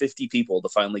took like 50 people to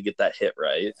finally get that hit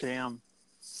right. Damn.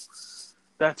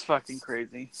 That's fucking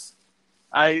crazy.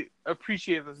 I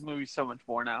appreciate this movie so much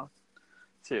more now,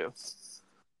 too.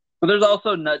 But there's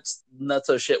also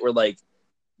nutso shit where like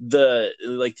the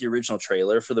original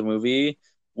trailer for the movie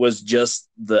was just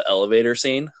the elevator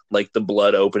scene, like the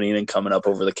blood opening and coming up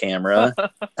over the camera.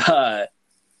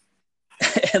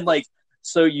 And like,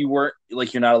 so you're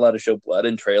not allowed to show blood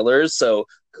in trailers. So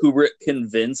Kubrick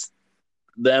convinced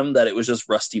them that it was just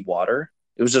rusty water.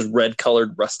 It was just red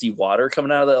colored rusty water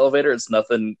coming out of the elevator. It's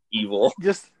nothing evil.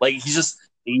 Just like he's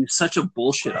such a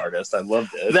bullshit artist. I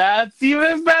loved it. That's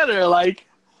even better. Like,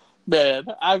 man,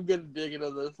 I'm gonna dig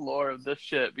into this lore of this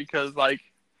shit because like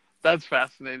that's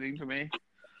fascinating to me.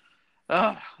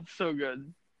 Oh, it's so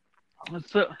good.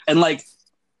 And like,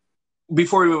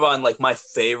 before we move on, like my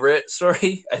favorite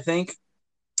story, I think,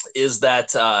 is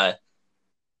that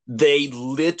they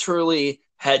literally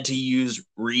had to use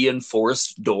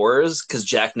reinforced doors because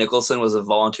Jack Nicholson was a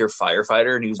volunteer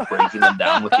firefighter and he was breaking them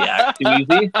down with the axe too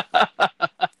easy.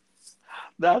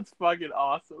 That's fucking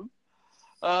awesome.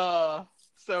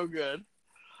 So good.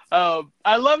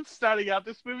 I loved starting out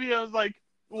this movie. I was like,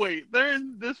 wait, they're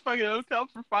in this fucking hotel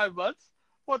for 5 months?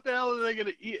 What the hell are they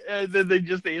gonna eat? And then they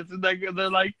just answered that.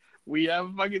 They're like, we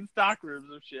have fucking stock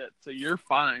rooms of shit, so you're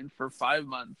fine for 5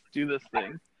 months. Do this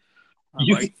thing.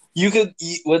 You could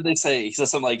eat. What they say? He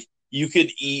says something like, "You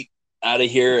could eat out of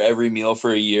here every meal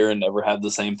for a year and never have the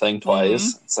same thing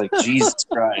twice." Mm-hmm. It's like Jesus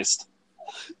Christ.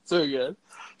 So good.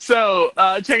 So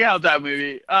check out that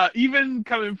movie. Even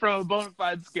coming from a bona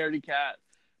fide scaredy cat,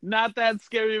 not that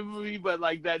scary of a movie, but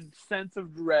like that sense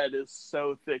of dread is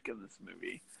so thick in this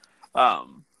movie.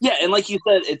 Yeah, and like you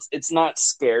said, it's not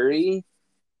scary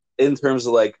in terms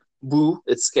of like, boo,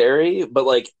 it's scary, but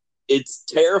like it's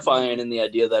terrifying in the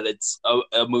idea that it's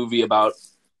a movie about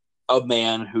a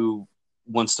man who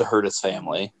wants to hurt his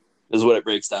family is what it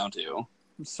breaks down to.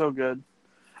 So good.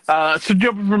 So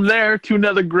jumping from there to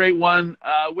another great one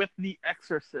with The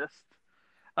Exorcist.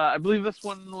 I believe this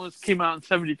one came out in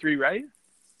 1973, right?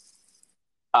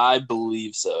 I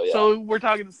believe so, yeah. So we're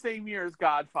talking the same year as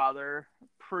Godfather,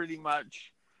 pretty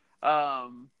much.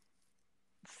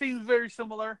 Seems very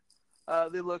similar.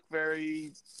 They look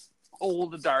very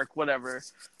old and dark, whatever.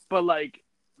 But like,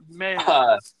 man,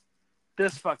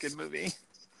 this fucking movie.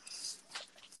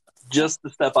 Just to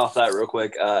step off that real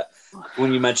quick,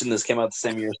 when you mentioned this came out the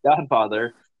same year as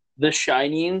Godfather, The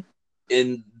Shining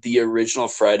in the original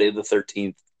Friday the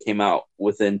 13th came out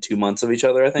within 2 months of each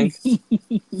other, I think.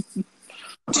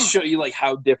 To show you like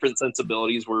how different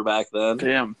sensibilities were back then.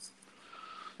 Damn.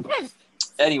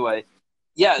 Anyway,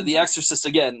 yeah, The Exorcist,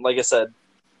 again, like I said,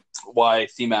 why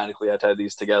thematically I tied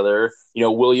these together.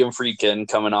 William Friedkin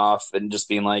coming off and just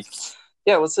being like,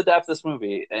 yeah, let's adapt this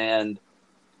movie. And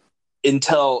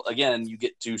until, again, you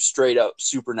get to straight up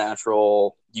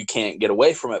supernatural, you can't get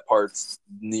away from it parts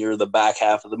near the back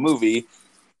half of the movie,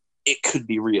 it could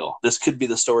be real. This could be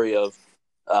the story of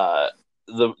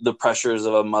the pressures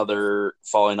of a mother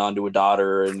falling onto a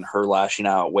daughter and her lashing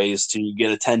out ways to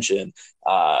get attention.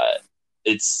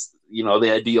 It's,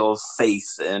 the ideal of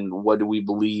faith and what do we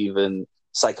believe, and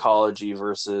psychology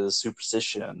versus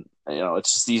superstition. You know,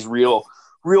 it's just these real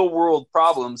world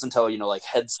problems until, you know, like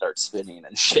heads start spinning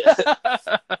and shit.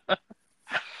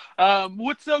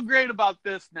 What's so great about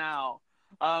this now?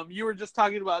 You were just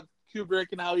talking about Kubrick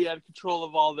and how he had control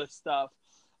of all this stuff.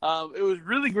 It was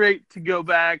really great to go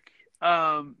back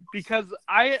because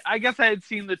I guess I had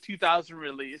seen the 2000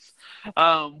 release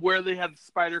where they had the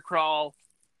spider crawl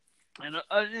and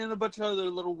a bunch of other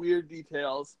little weird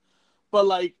details. But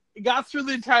like, it got through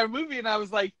the entire movie and I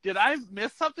was like, did I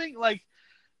miss something? Like,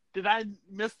 did I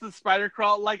miss the spider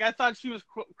crawl? Like, I thought she was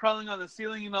crawling on the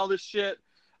ceiling and all this shit.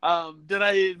 Did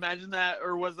I imagine that,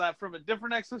 or was that from a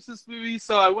different Exorcist movie?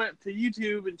 So I went to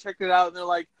YouTube and checked it out, and they're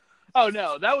like, oh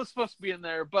no, that was supposed to be in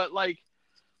there. But like,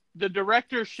 the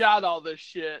director shot all this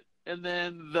shit, and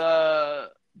then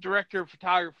the director of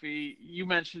photography, you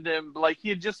mentioned him, like he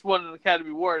had just won an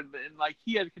Academy Award, and like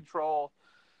he had control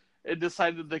and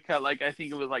decided to cut, like, I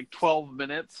think it was like 12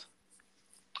 minutes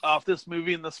off this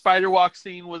movie, and the spider walk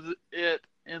scene was it,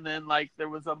 and then like there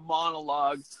was a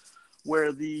monologue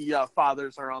where the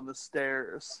fathers are on the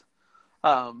stairs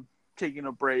taking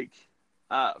a break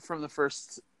from the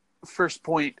first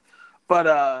point.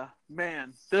 But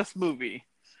man, this movie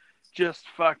just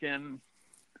fucking,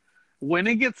 when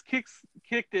it gets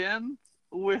kicked in,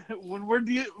 when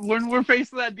we're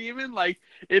facing that demon, like,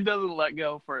 it doesn't let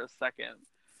go for a second.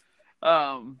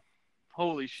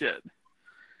 Holy shit.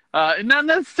 And not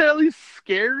necessarily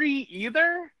scary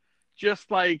either, just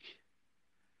like,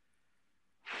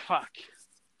 fuck.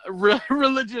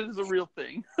 Religion is a real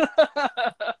thing.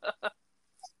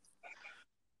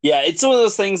 Yeah, it's one of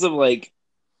those things of like,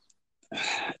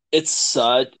 it's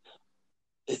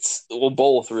well,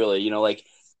 both really, you know, like,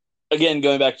 again,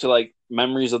 going back to like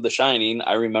memories of The Shining,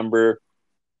 I remember,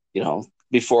 you know,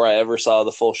 before I ever saw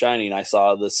the full Shining, I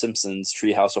saw the Simpsons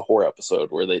Treehouse of Horror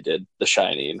episode where they did The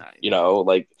Shining. Nice. You know,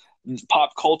 like,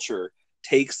 pop culture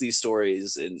takes these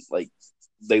stories and like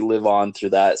they live on through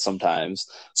that sometimes.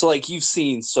 So like, you've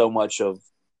seen so much of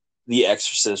The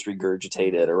Exorcist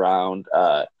regurgitated around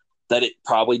that it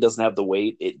probably doesn't have the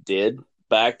weight it did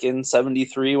back in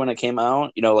 73 when it came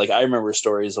out. You know, like, I remember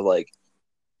stories of like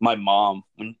my mom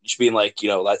when she being like, you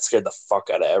know, that scared the fuck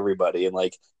out of everybody, and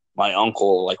like my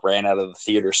uncle like ran out of the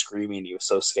theater screaming he was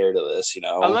so scared of this, you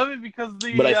know. I love it because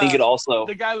but I think it also,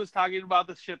 the guy was talking about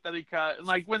the shit that he cut, and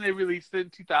like when they released it in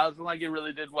 2000, like, it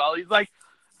really did well. He's like,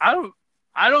 I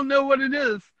don't know what it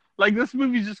is. Like, this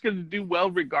movie's just gonna do well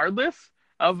regardless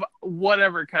of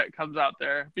whatever cut comes out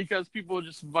there, because people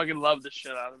just fucking love the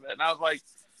shit out of it. And I was like,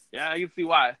 yeah, I can see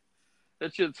why.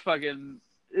 That shit's fucking,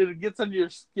 it gets under your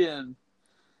skin,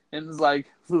 and it's like,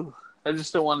 whew, I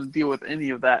just don't want to deal with any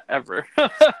of that ever.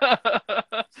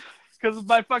 Because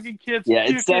my fucking kids, yeah,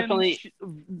 it's definitely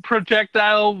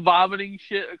projectile vomiting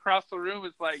shit across the room.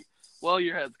 It's like, well,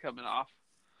 your head's coming off.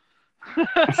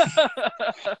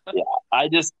 Yeah, I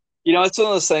just, you know, it's one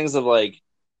of those things of like,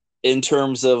 in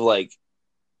terms of like,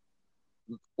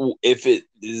 if it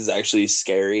is actually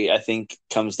scary, I think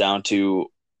comes down to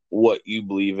what you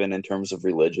believe in terms of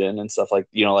religion and stuff. Like,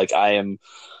 you know, like, I am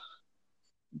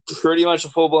pretty much a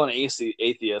full-blown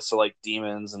atheist, so like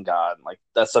demons and God, like,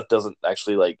 that stuff doesn't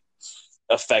actually like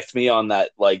affect me on that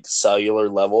like cellular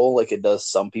level like it does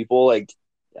some people. Like,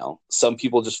 you know, some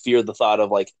people just fear the thought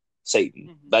of like Satan.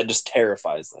 Mm-hmm. That just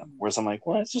terrifies them, whereas I'm like,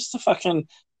 well, it's just a fucking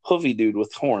hoovy dude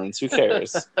with horns, who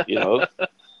cares? You know.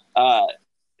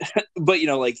 But you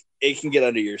know, like, it can get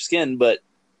under your skin, but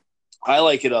I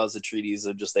like it as a treatise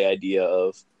of just the idea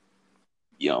of,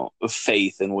 you know, of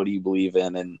faith and what do you believe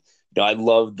in. And, you know, I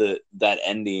love that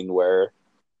ending where,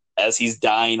 as he's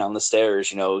dying on the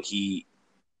stairs, you know, he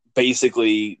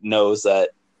basically knows that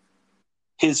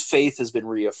his faith has been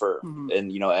reaffirmed. Mm-hmm.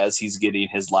 And, you know, as he's getting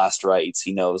his last rites,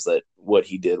 he knows that what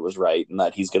he did was right and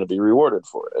that he's going to be rewarded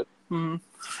for it.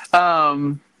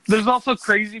 Mm-hmm. There's also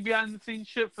crazy behind the scenes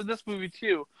shit for this movie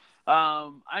too.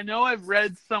 I know I've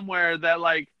read somewhere that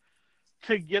like,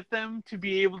 to get them to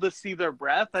be able to see their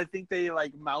breath, I think they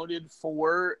like mounted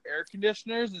 4 air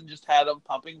conditioners and just had them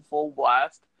pumping full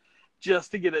blast just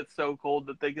to get it so cold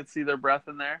that they could see their breath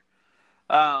in there.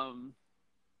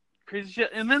 Crazy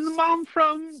shit. And then the mom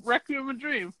from Requiem a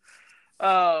Dream.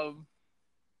 So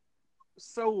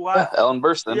wild. Ellen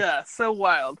Burstyn. Yeah, so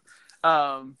wild.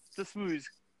 This movie's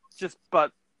just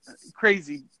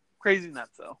crazy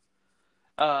nuts though.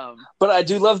 But I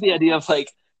do love the idea of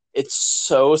like, it's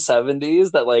so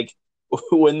 70s that like,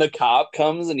 when the cop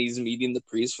comes and he's meeting the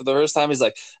priest for the first time, he's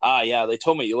like, yeah, they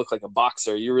told me you look like a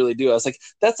boxer. You really do. I was like,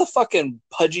 that's a fucking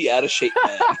pudgy, out of shape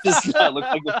man. Does not look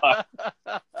like a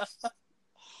boxer.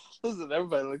 Listen,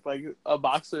 everybody looked like a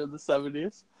boxer in the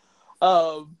 70s.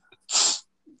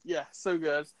 Yeah, so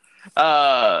good.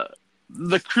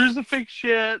 The crucifix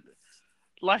shit,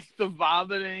 like the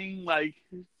vomiting, like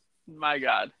my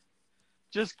God,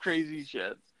 just crazy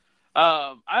shit.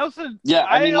 Yeah, I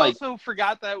I mean, like, also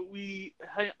forgot that we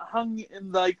hung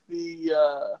in like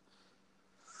the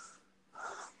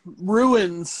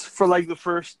ruins for like the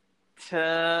first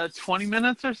 20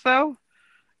 minutes or so,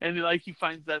 and like he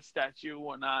finds that statue and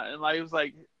whatnot, and like it was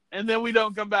like, and then we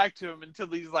don't come back to him until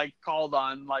he's like called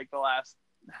on like the last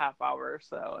half hour or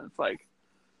so, and it's like,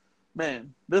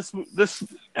 man, this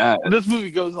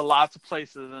movie goes to lots of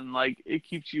places, and like it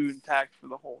keeps you intact for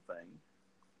the whole thing.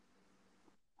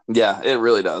 yeah, it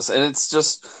really does, and it's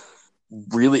just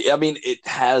really, I mean, it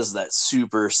has that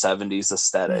super 70s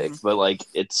aesthetic, but like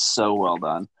it's so well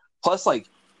done. Plus, like,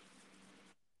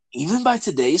 even by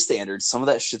today's standards, some of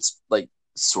that shit's like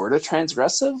sort of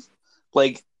transgressive.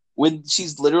 Like when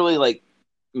she's literally like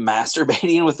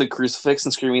masturbating with the crucifix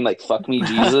and screaming like "fuck me,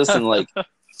 Jesus" and like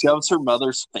shoves her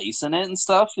mother's face in it and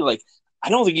stuff. You're like, I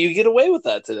don't think you could get away with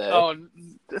that today. Oh,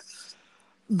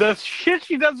 the shit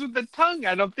she does with the tongue,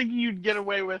 I don't think you'd get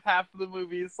away with half of the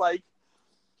movies. Like,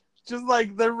 just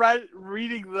like they're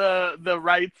reading the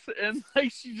rights, and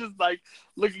like she's just like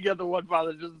looking at the one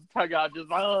father, just tongue out, just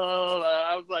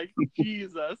I was like,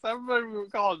 Jesus, everybody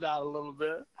would calm down a little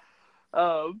bit.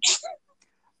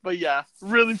 But yeah,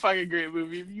 really fucking great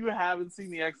movie. If you haven't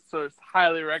seen The Exorcist,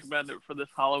 highly recommend it for this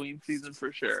Halloween season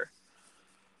for sure.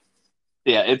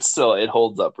 Yeah, it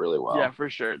holds up really well. Yeah, for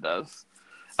sure it does.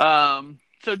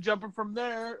 So jumping from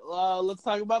there, let's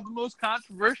talk about the most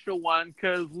controversial one,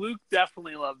 because Luke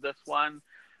definitely loved this one.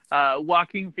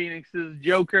 Joaquin Phoenix's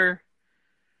Joker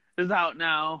is out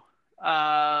now.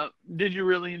 Did you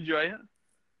really enjoy it?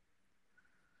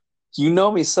 You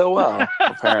know me so well,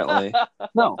 apparently.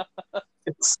 No,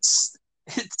 it's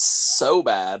so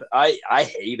bad. I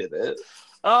hated it.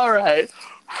 All right.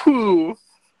 Whew.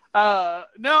 No,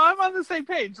 I'm on the same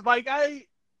page. Like, I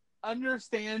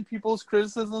understand people's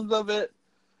criticisms of it.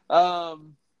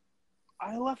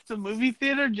 I left the movie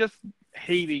theater just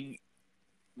hating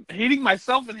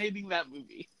myself and hating that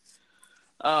movie.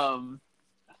 I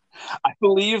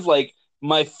believe like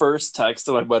my first text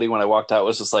to my buddy when I walked out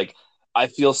was just like, I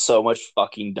feel so much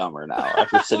fucking dumber now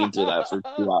after sitting through that for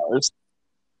 2 hours.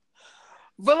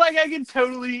 But like, I can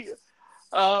totally.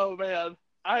 Oh man,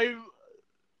 I'm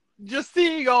just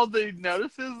seeing all the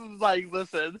notices. Is like,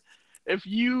 listen, if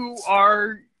you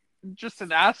are just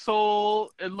an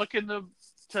asshole and looking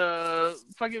to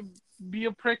fucking be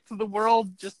a prick to the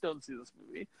world, just don't see this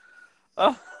movie.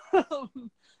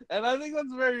 And I think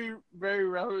that's very, very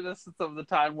reminiscent of the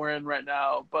time we're in right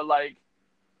now. But like,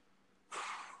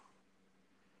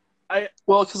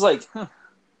 because like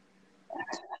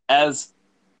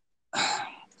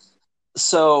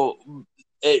so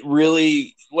it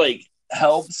really like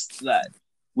helps that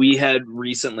we had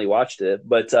recently watched it,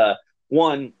 but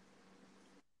one,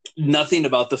 nothing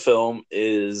about the film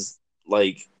is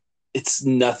like, it's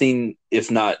nothing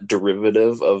if not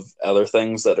derivative of other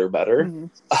things that are better,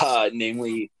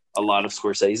 namely a lot of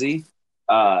Scorsese.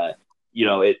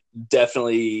 It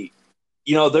definitely,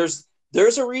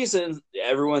 there's a reason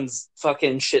everyone's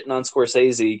fucking shitting on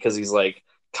Scorsese, because he's like,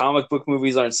 comic book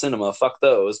movies aren't cinema, fuck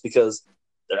those, because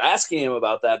they're asking him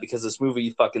about that because this movie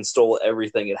fucking stole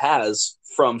everything it has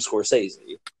from Scorsese.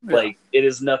 Yeah. Like, it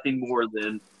is nothing more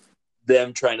than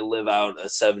them trying to live out a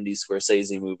 70s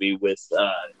Scorsese movie with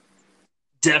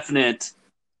definite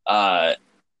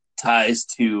ties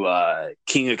to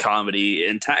King of Comedy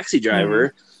and Taxi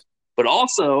Driver. But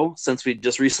also, since we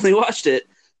just recently watched it,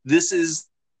 this is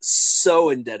so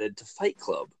indebted to Fight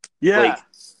Club. Yeah. Like,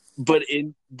 but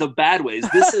in the bad ways.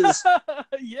 This is...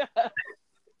 Yeah.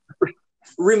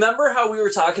 Remember how we were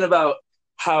talking about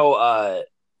how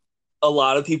a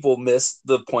lot of people missed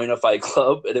the point of Fight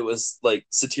Club and it was like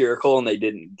satirical and they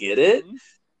didn't get it?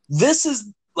 This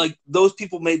is like, those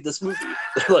people made this movie.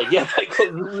 They're like, yeah, Fight Club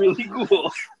is really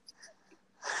cool.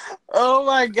 Oh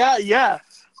my God, yeah.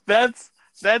 That's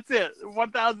it.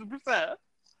 1000%.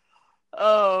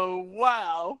 Oh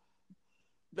wow.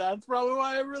 That's probably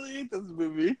why I really hate this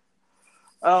movie.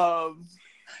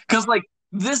 Because like,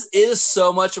 this is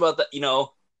so much about that,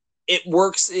 it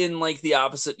works in like the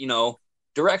opposite,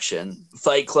 direction.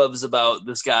 Fight Club's about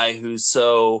this guy who's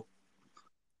so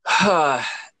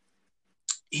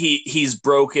he's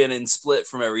broken and split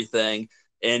from everything,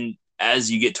 and as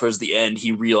you get towards the end,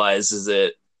 he realizes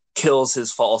it, kills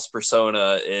his false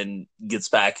persona, and gets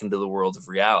back into the world of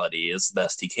reality as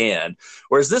best he can.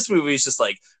 Whereas this movie is just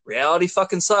like, reality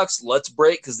fucking sucks, let's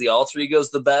break because the alter ego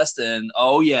is the best, and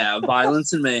oh yeah,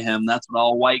 violence and mayhem, that's what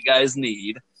all white guys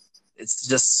need. It's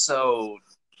just so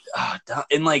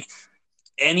and like,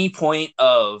 any point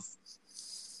of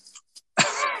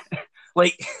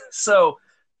like, so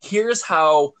here's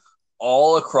how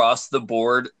all across the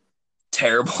board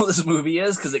terrible this movie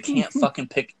is, because it can't fucking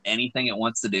pick anything it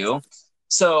wants to do.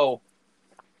 So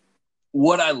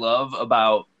what I love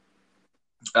about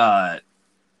the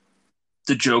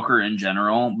Joker in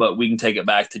general, but we can take it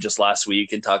back to just last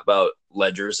week and talk about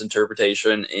Ledger's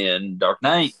interpretation in Dark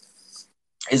Knight,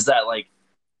 is that like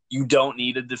you don't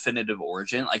need a definitive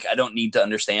origin. Like, I don't need to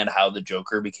understand how the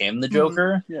Joker became the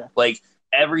Joker. Yeah. Like,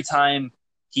 every time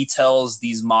he tells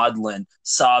these maudlin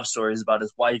sob stories about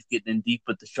his wife getting in deep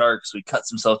with the shark, so he cuts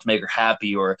himself to make her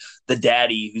happy, or the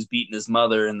daddy who's beating his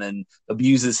mother and then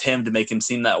abuses him to make him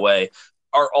seem that way,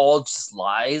 are all just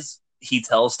lies he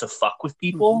tells to fuck with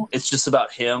people. It's just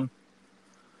about him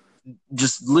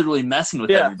just literally messing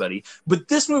with everybody. But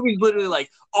this movie is literally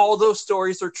like, all those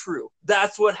stories are true.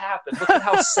 That's what happened. Look at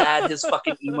how sad his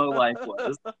fucking emo life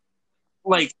was.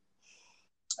 Like,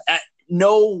 at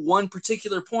no one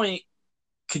particular point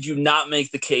could you not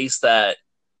make the case that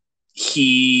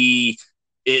it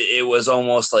was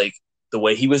almost like the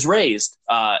way he was raised,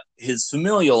 his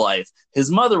familial life. His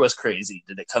mother was crazy.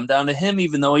 Did it come down to him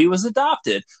even though he was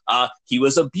adopted? He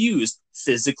was abused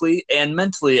physically and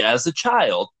mentally as a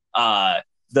child.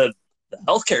 The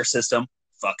healthcare system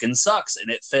fucking sucks and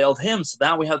it failed him. So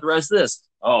now we have the rest of this.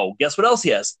 Oh, guess what else he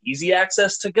has? Easy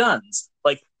access to guns.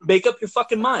 Like, make up your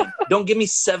fucking mind. Don't give me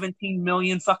 17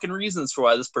 million fucking reasons for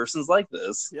why this person's like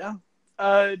this. Yeah.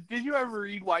 Did you ever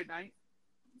read White Knight?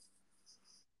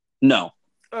 No.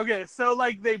 Okay, so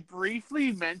like they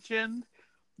briefly mentioned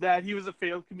that he was a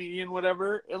failed comedian,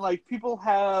 whatever, and like people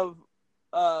have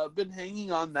been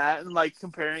hanging on that and like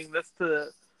comparing this to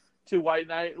White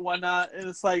Knight and whatnot, and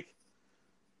it's like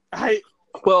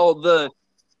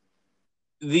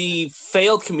the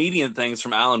failed comedian things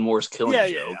from Alan Moore's Killing Joke.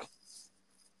 Yeah.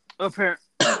 Apparently,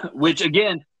 which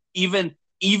again, even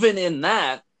in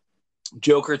that,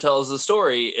 Joker tells the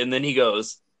story and then he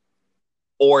goes,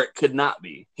 or it could not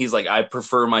be. He's like, I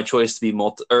prefer my choice to be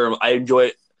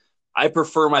I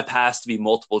prefer my past to be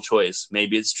multiple choice.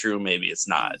 Maybe it's true, maybe it's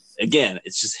not. Again,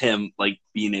 it's just him like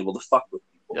being able to fuck with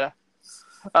people. Yeah.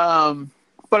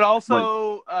 But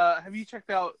also, have you checked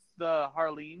out the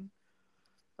Harleen,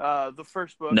 the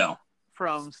first book? No.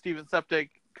 From Steven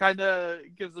Septic? Kind of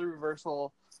gives the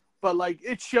reversal, but like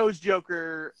it shows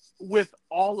Joker with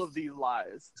all of these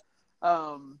lies.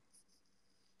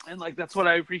 And like that's what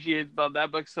I appreciate about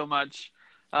that book so much.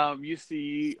 You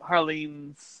see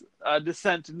Harleen's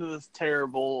descent into this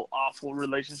terrible, awful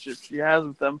relationship she has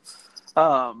with them.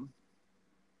 But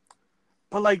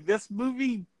like this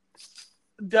movie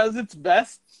does its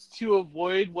best to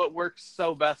avoid what works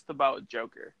so best about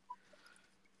Joker.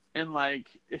 And like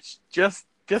it's just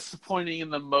disappointing in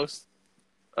the most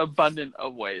abundant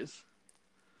of ways.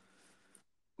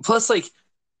 Plus, like,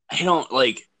 I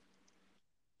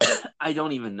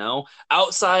don't even know.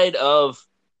 Outside of,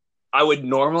 I would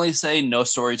normally say no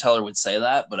storyteller would say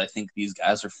that, but I think these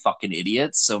guys are fucking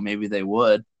idiots, so maybe they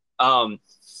would. I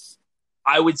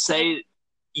would say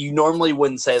you normally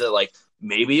wouldn't say that, like,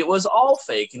 maybe it was all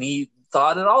fake and he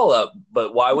thought it all up,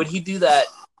 but why would he do that?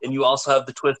 And you also have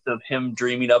the twist of him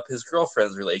dreaming up his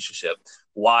girlfriend's relationship.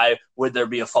 Why would there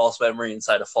be a false memory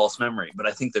inside a false memory? But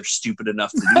I think they're stupid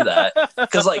enough to do that.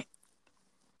 Because, like,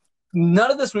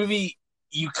 none of this movie,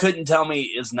 you couldn't tell me,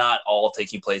 is not all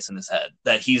taking place in his head.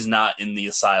 That he's not in the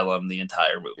asylum the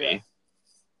entire movie.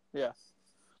 Yeah.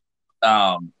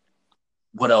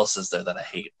 What else is there that I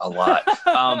hate a lot?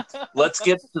 Let's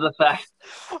get to the fact.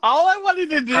 All I wanted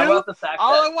to do. How about the fact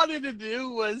all I wanted to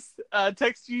do was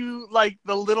text you like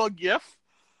the little GIF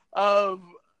of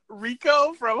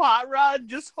Rico from Hot Rod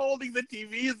just holding the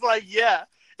TV. He's like, yeah,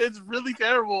 it's really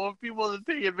terrible if people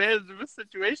take advantage of a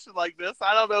situation like this.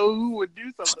 I don't know who would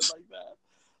do something like that.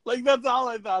 Like, that's all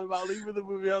I thought about leaving the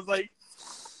movie. I was like,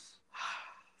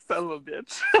 son of a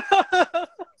bitch.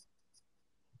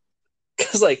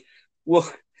 Because, like, well,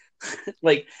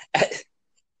 like,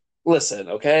 listen,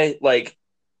 okay? Like,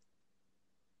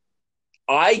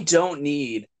 I don't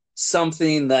need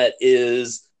something that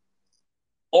is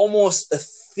almost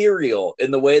ethereal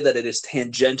in the way that it is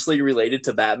tangentially related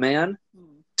to Batman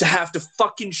to have to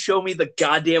fucking show me the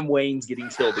goddamn Waynes getting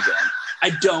killed again.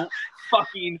 I don't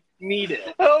fucking need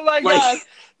it. Oh my god.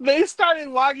 They started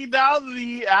walking down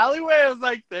the alleyway. I was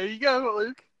like, there you go,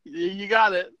 Luke. You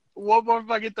got it. One more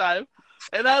fucking time.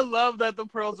 And I love that the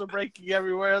pearls are breaking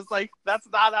everywhere. It's like, that's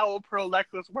not how a pearl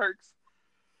necklace works.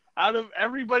 Out of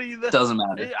everybody that doesn't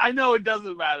matter. I know it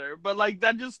doesn't matter, but like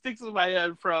that just sticks in my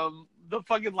head from the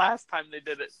fucking last time they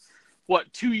did it.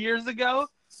 What, 2 years ago?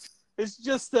 It's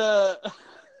just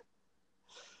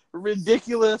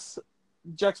ridiculous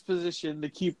juxtaposition to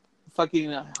keep fucking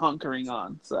hunkering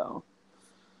on. So,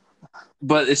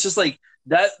 but it's just like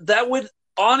that would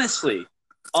honestly,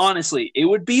 it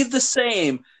would be the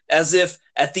same as if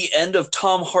at the end of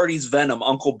Tom Hardy's Venom,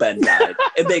 Uncle Ben died.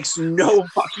 It makes no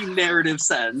fucking narrative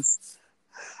sense.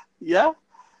 Yeah.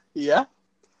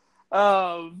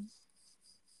 I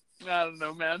don't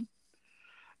know, man.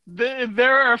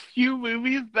 There are a few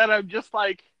movies that I'm just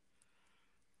like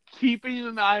keeping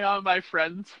an eye on my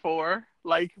friends for.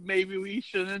 Like, maybe we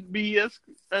shouldn't be as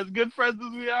good friends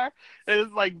as we are. And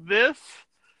it's like this,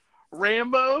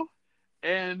 Rambo,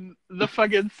 and the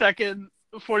fucking second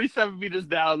 47 Meters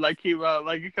Down, like, came out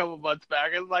like a couple months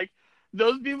back. And like,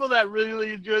 those people that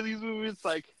really enjoy these movies,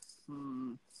 like,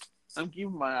 I'm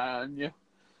keeping my eye on you.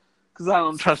 Because I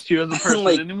don't trust you as a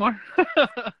person anymore.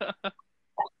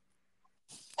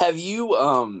 Have you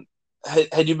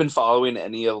had you been following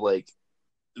any of like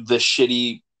the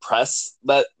shitty press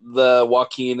that the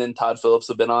Joaquin and Todd Phillips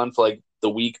have been on for like the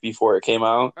week before it came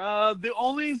out? The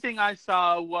only thing I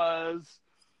saw was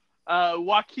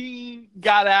Joaquin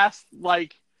got asked,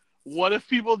 like, what if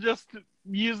people just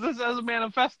use this as a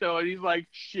manifesto? And he's like,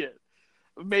 shit,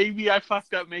 maybe I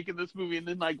fucked up making this movie, and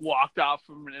then like walked off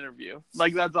from an interview.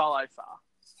 Like, that's all I saw.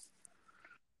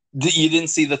 You didn't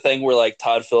see the thing where like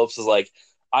Todd Phillips is like,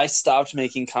 I stopped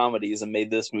making comedies and made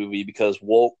this movie because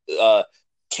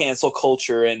cancel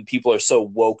culture and people are so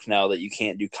woke now that you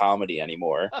can't do comedy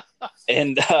anymore.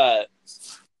 And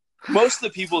most of the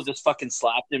people just fucking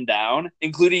slapped him down,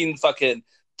 including fucking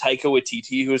Taika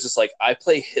Waititi, who was just like, I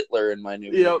play Hitler in my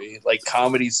new movie. Like,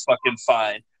 comedy's fucking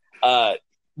fine.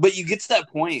 But you get to that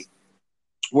point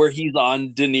where he's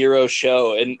on De Niro's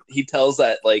show and he tells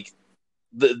that, like,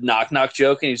 the knock knock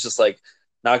joke, and he's just like,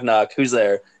 knock knock, who's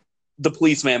there? The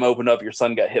policeman opened up, your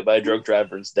son got hit by a drunk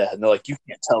driver and is dead. And they're like, you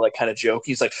can't tell that kind of joke.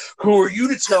 He's like, who are you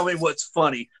to tell me what's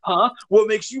funny? Huh? What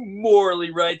makes you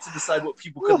morally right to decide what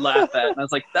people could laugh at? And I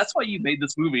was like, that's why you made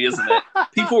this movie, isn't it?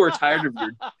 People were tired of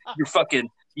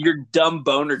your dumb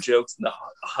boner jokes in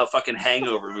the fucking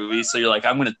Hangover movie. So you're like,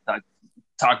 I'm going to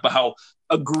talk about how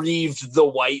aggrieved the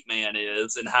white man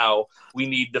is and how we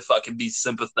need to fucking be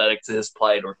sympathetic to his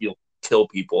plight or he'll kill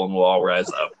people and we'll all rise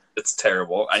up. It's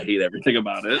terrible. I hate everything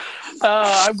about it.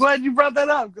 I'm glad you brought that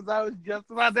up because I was just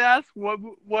about to ask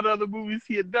what other movies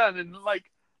he had done, and like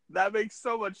that makes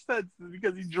so much sense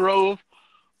because he drove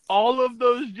all of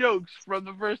those jokes from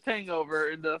the first Hangover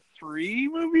into 3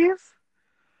 movies.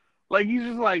 Like, he's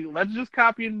just like, let's just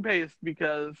copy and paste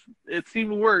because it seemed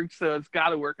to work, so it's got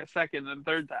to work a second and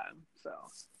third time. So,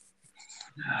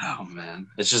 oh man,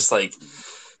 it's just like.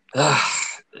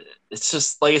 It's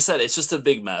just like I said, it's just a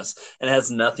big mess and it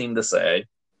has nothing to say.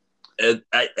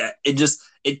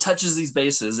 It touches these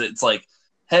bases. It's like,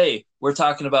 hey, we're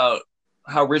talking about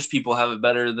how rich people have it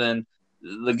better than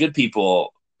the good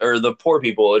people or the poor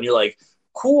people, and you're like,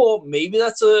 cool, maybe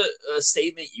that's a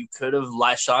statement you could have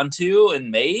latched onto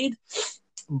and made,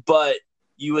 but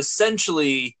you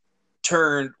essentially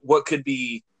turned what could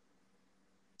be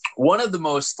one of the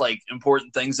most like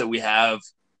important things that we have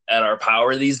at our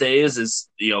power these days is,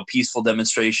 peaceful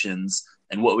demonstrations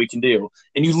and what we can do.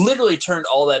 And you literally turned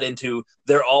all that into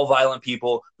they're all violent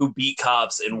people who beat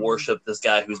cops and worship this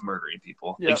guy who's murdering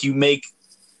people. Yep. Like, you make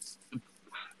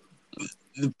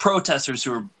the protesters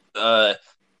who are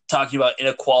talking about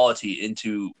inequality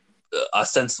into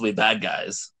ostensibly bad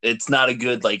guys. It's not a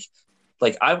good, like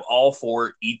I'm all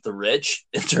for eat the rich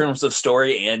in terms of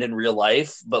story and in real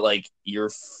life, but like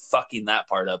you're fucking that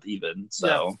part up even.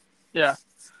 So yeah.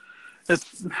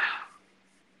 It's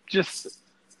just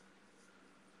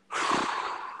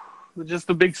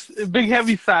a big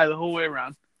heavy sigh the whole way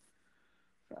around.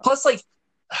 So. Plus, like,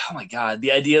 oh my god,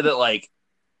 the idea that like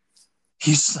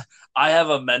I have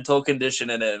a mental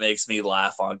condition and it makes me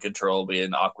laugh uncontrollably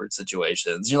in awkward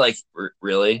situations. You're like,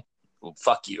 really? Well,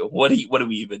 fuck you. What are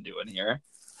we even doing here?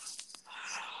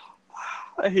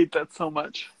 I hate that so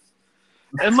much.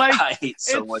 And like, I hate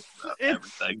so much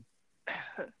everything.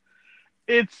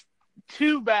 It's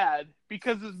too bad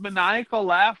because his maniacal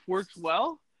laugh works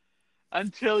well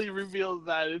until he reveals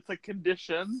that it's a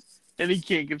condition and he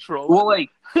can't control it. Well, like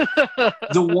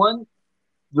the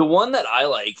one that I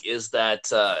like is that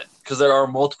because there are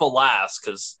multiple laughs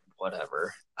because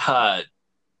whatever. I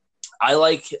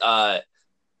like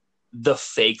the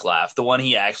fake laugh, the one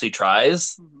he actually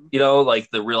tries, like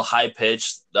the real high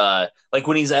pitched, like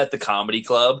when he's at the comedy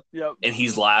club and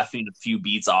he's laughing a few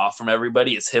beats off from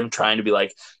everybody. It's him trying to be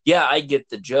like, yeah, I get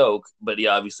the joke, but he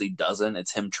obviously doesn't.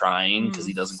 It's him trying because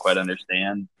he doesn't quite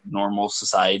understand normal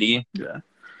society. Yeah.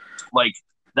 Like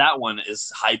that one is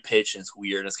high pitched and it's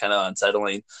weird. It's kind of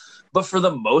unsettling, but for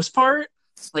the most part,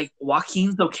 like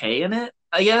Joaquin's okay in it,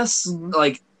 I guess. Mm-hmm.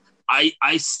 Like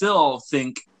I still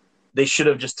think they should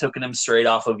have just taken him straight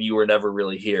off of You Were Never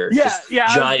Really Here. Yeah, just yeah. I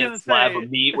was giant gonna slab say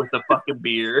of meat with a fucking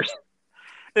beard.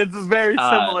 it's very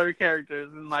similar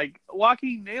characters, and like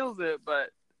Joaquin nails it, but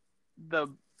the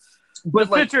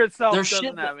picture itself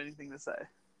doesn't have anything to say.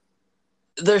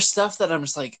 There's stuff that I'm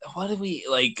just like, what do we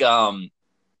like?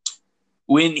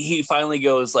 When he finally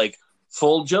goes like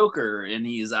full Joker and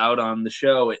he's out on the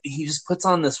show, he just puts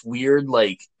on this weird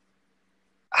like,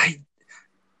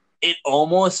 it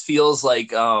almost feels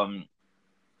like an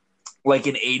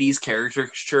 80s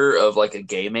caricature of like a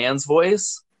gay man's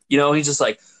voice. You know, he's just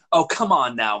like, oh, come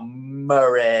on now,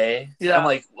 Murray. Yeah. I'm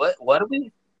like,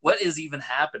 what is even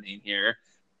happening here?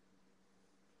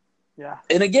 Yeah.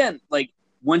 And again, like,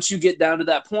 once you get down to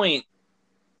that point,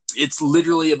 it's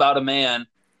literally about a man.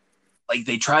 Like,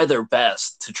 they try their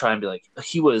best to try and be like,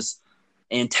 he was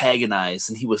antagonized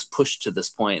and he was pushed to this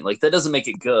point. Like, that doesn't make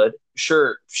it good.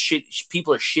 Sure,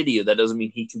 people are shitty. That doesn't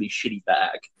mean he can be shitty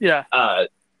back. Yeah.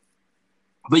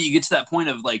 But you get to that point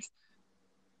of, like,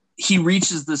 he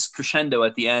reaches this crescendo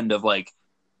at the end of, like,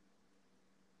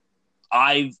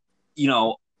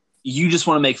 you just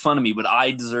want to make fun of me, but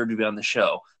I deserve to be on the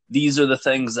show. These are the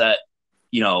things that,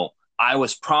 I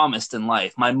was promised in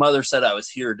life. My mother said I was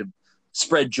here to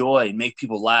spread joy and make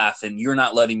people laugh, and you're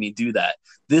not letting me do that.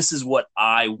 This is what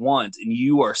I want, and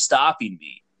you are stopping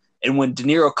me. And when De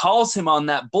Niro calls him on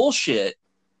that bullshit,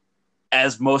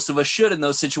 as most of us should in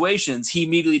those situations, he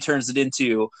immediately turns it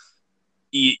into,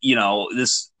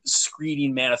 this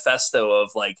screeding manifesto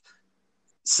of, like,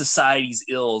 society's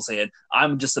ills, and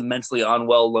I'm just a mentally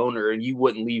unwell loner, and you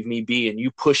wouldn't leave me be, and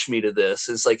you push me to this.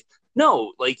 It's like,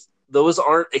 no, like, those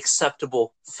aren't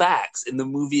acceptable facts, and the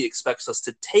movie expects us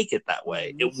to take it that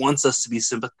way. It wants us to be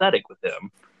sympathetic with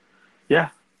him. Yeah.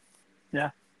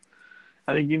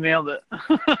 I think you nailed it.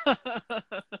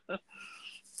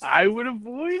 I would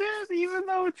avoid it, even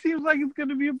though it seems like it's going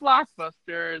to be a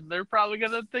blockbuster, and they're probably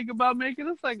going to think about making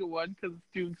a second one because it's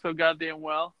doing so goddamn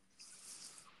well.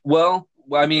 Well,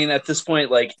 I mean, at this point,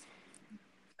 like,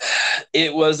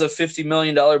 it was a $50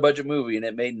 million budget movie, and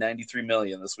it made $93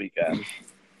 million this weekend.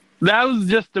 That was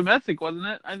just domestic, wasn't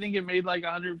it? I think it made like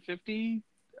 150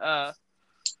 out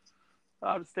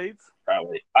of states.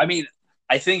 Probably. I mean,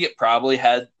 I think it probably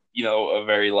had, a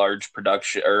very large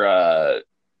production or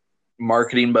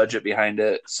marketing budget behind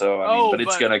it. So, but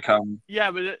it's going to come.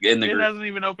 Yeah, but it hasn't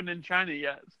even opened in China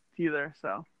yet either.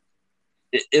 So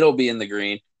it'll be in the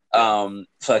green. And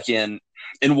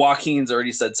Joaquin's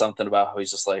already said something about how he's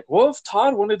just like, well, if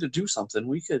Todd wanted to do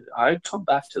something, I'd come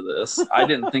back to this. I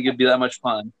didn't think it'd be that much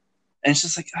fun. And it's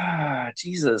just like,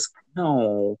 Jesus,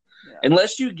 no. Yeah.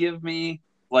 Unless you give me,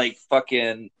 like,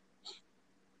 fucking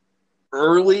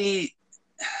early,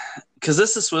 because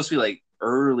this is supposed to be, like,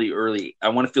 early. I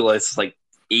want to feel like it's, like,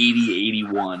 80,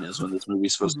 81 is when this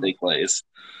movie's supposed to take place.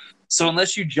 So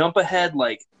unless you jump ahead,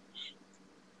 like,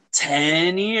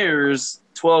 10 years,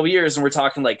 12 years, and we're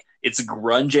talking, like, it's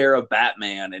grunge-era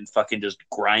Batman and fucking just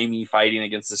grimy fighting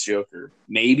against this Joker.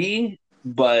 Maybe,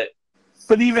 But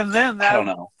even then, I don't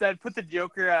know. That put the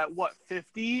Joker at, what,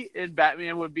 50? And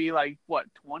Batman would be, like, what,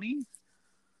 20?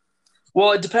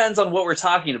 Well, it depends on what we're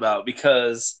talking about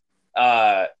because,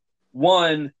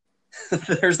 one,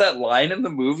 there's that line in the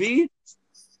movie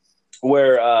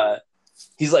where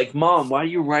he's like, Mom, why are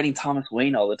you writing Thomas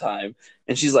Wayne all the time?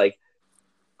 And she's like,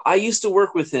 I used to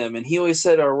work with him, and he always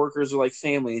said our workers are like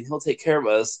family, and he'll take care of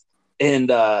us. And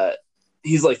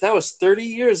he's like, that was 30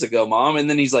 years ago, Mom. And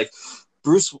then he's like,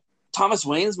 Thomas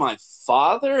Wayne's my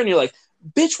father? And you're like,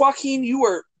 bitch, Joaquin, you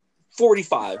are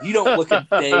 45. You don't look a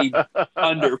day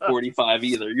under 45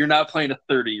 either. You're not playing a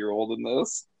 30-year-old in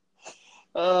this.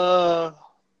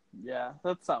 Yeah,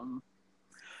 that's something.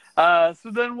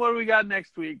 So then what do we got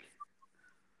next week?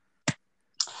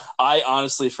 I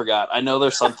honestly forgot. I know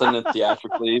there's something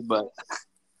theatrically, but...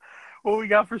 What we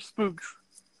got for Spooks?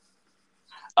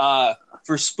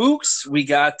 For Spooks, we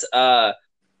got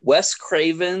Wes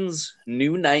Craven's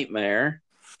New Nightmare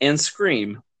and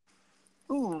Scream.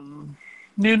 Ooh.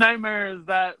 New Nightmare, is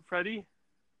that Freddy?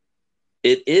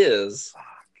 It is. Fuck.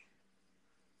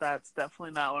 That's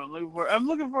definitely not what I'm looking for. I'm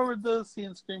looking forward to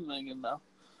seeing Scream again, though.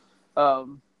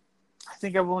 I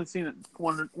think I've only seen it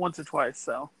once or twice,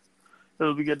 so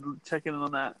it'll be good to check in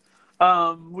on that.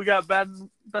 We got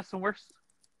Best and Worst.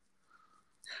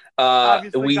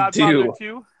 Obviously, we Godfather do.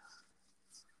 2.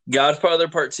 Godfather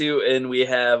Part 2, and we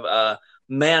have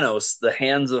Manos, The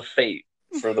Hands of Fate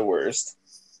for the worst.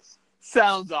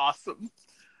 Sounds awesome.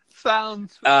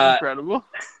 Sounds incredible.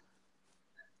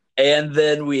 And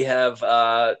then we have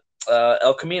El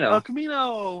Camino. El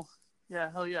Camino.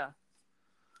 Yeah, hell yeah.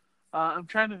 I'm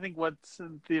trying to think what's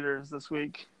in theaters this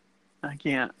week. I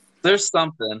can't. There's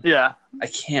something. Yeah. I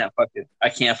can't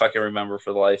fucking remember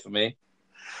for the life of me.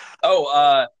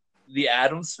 The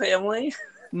Addams Family.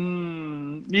 Do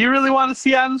you really want to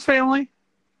see Addams Family?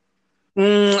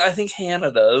 I think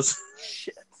Hannah does.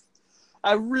 Shit.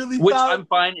 I really Which thought... I'm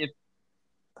fine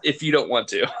if you don't want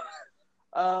to.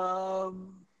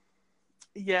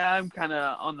 Yeah, I'm kind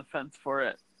of on the fence for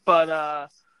it. But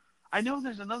I know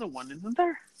there's another one, isn't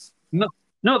there?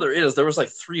 No, there is. There was like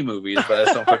 3 movies, but I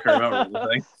just don't fucking remember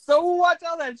anything. So we'll watch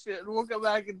all that shit, and we'll come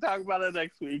back and talk about it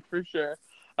next week for sure.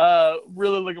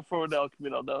 Really looking forward to El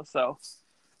Camino, though. So,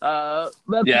 that's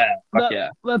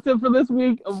it for this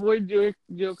week. Avoid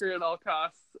Joker at all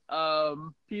costs.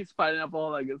 Peace, pineapple,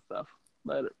 all that good stuff.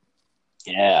 Later.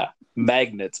 Yeah,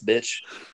 magnets, bitch.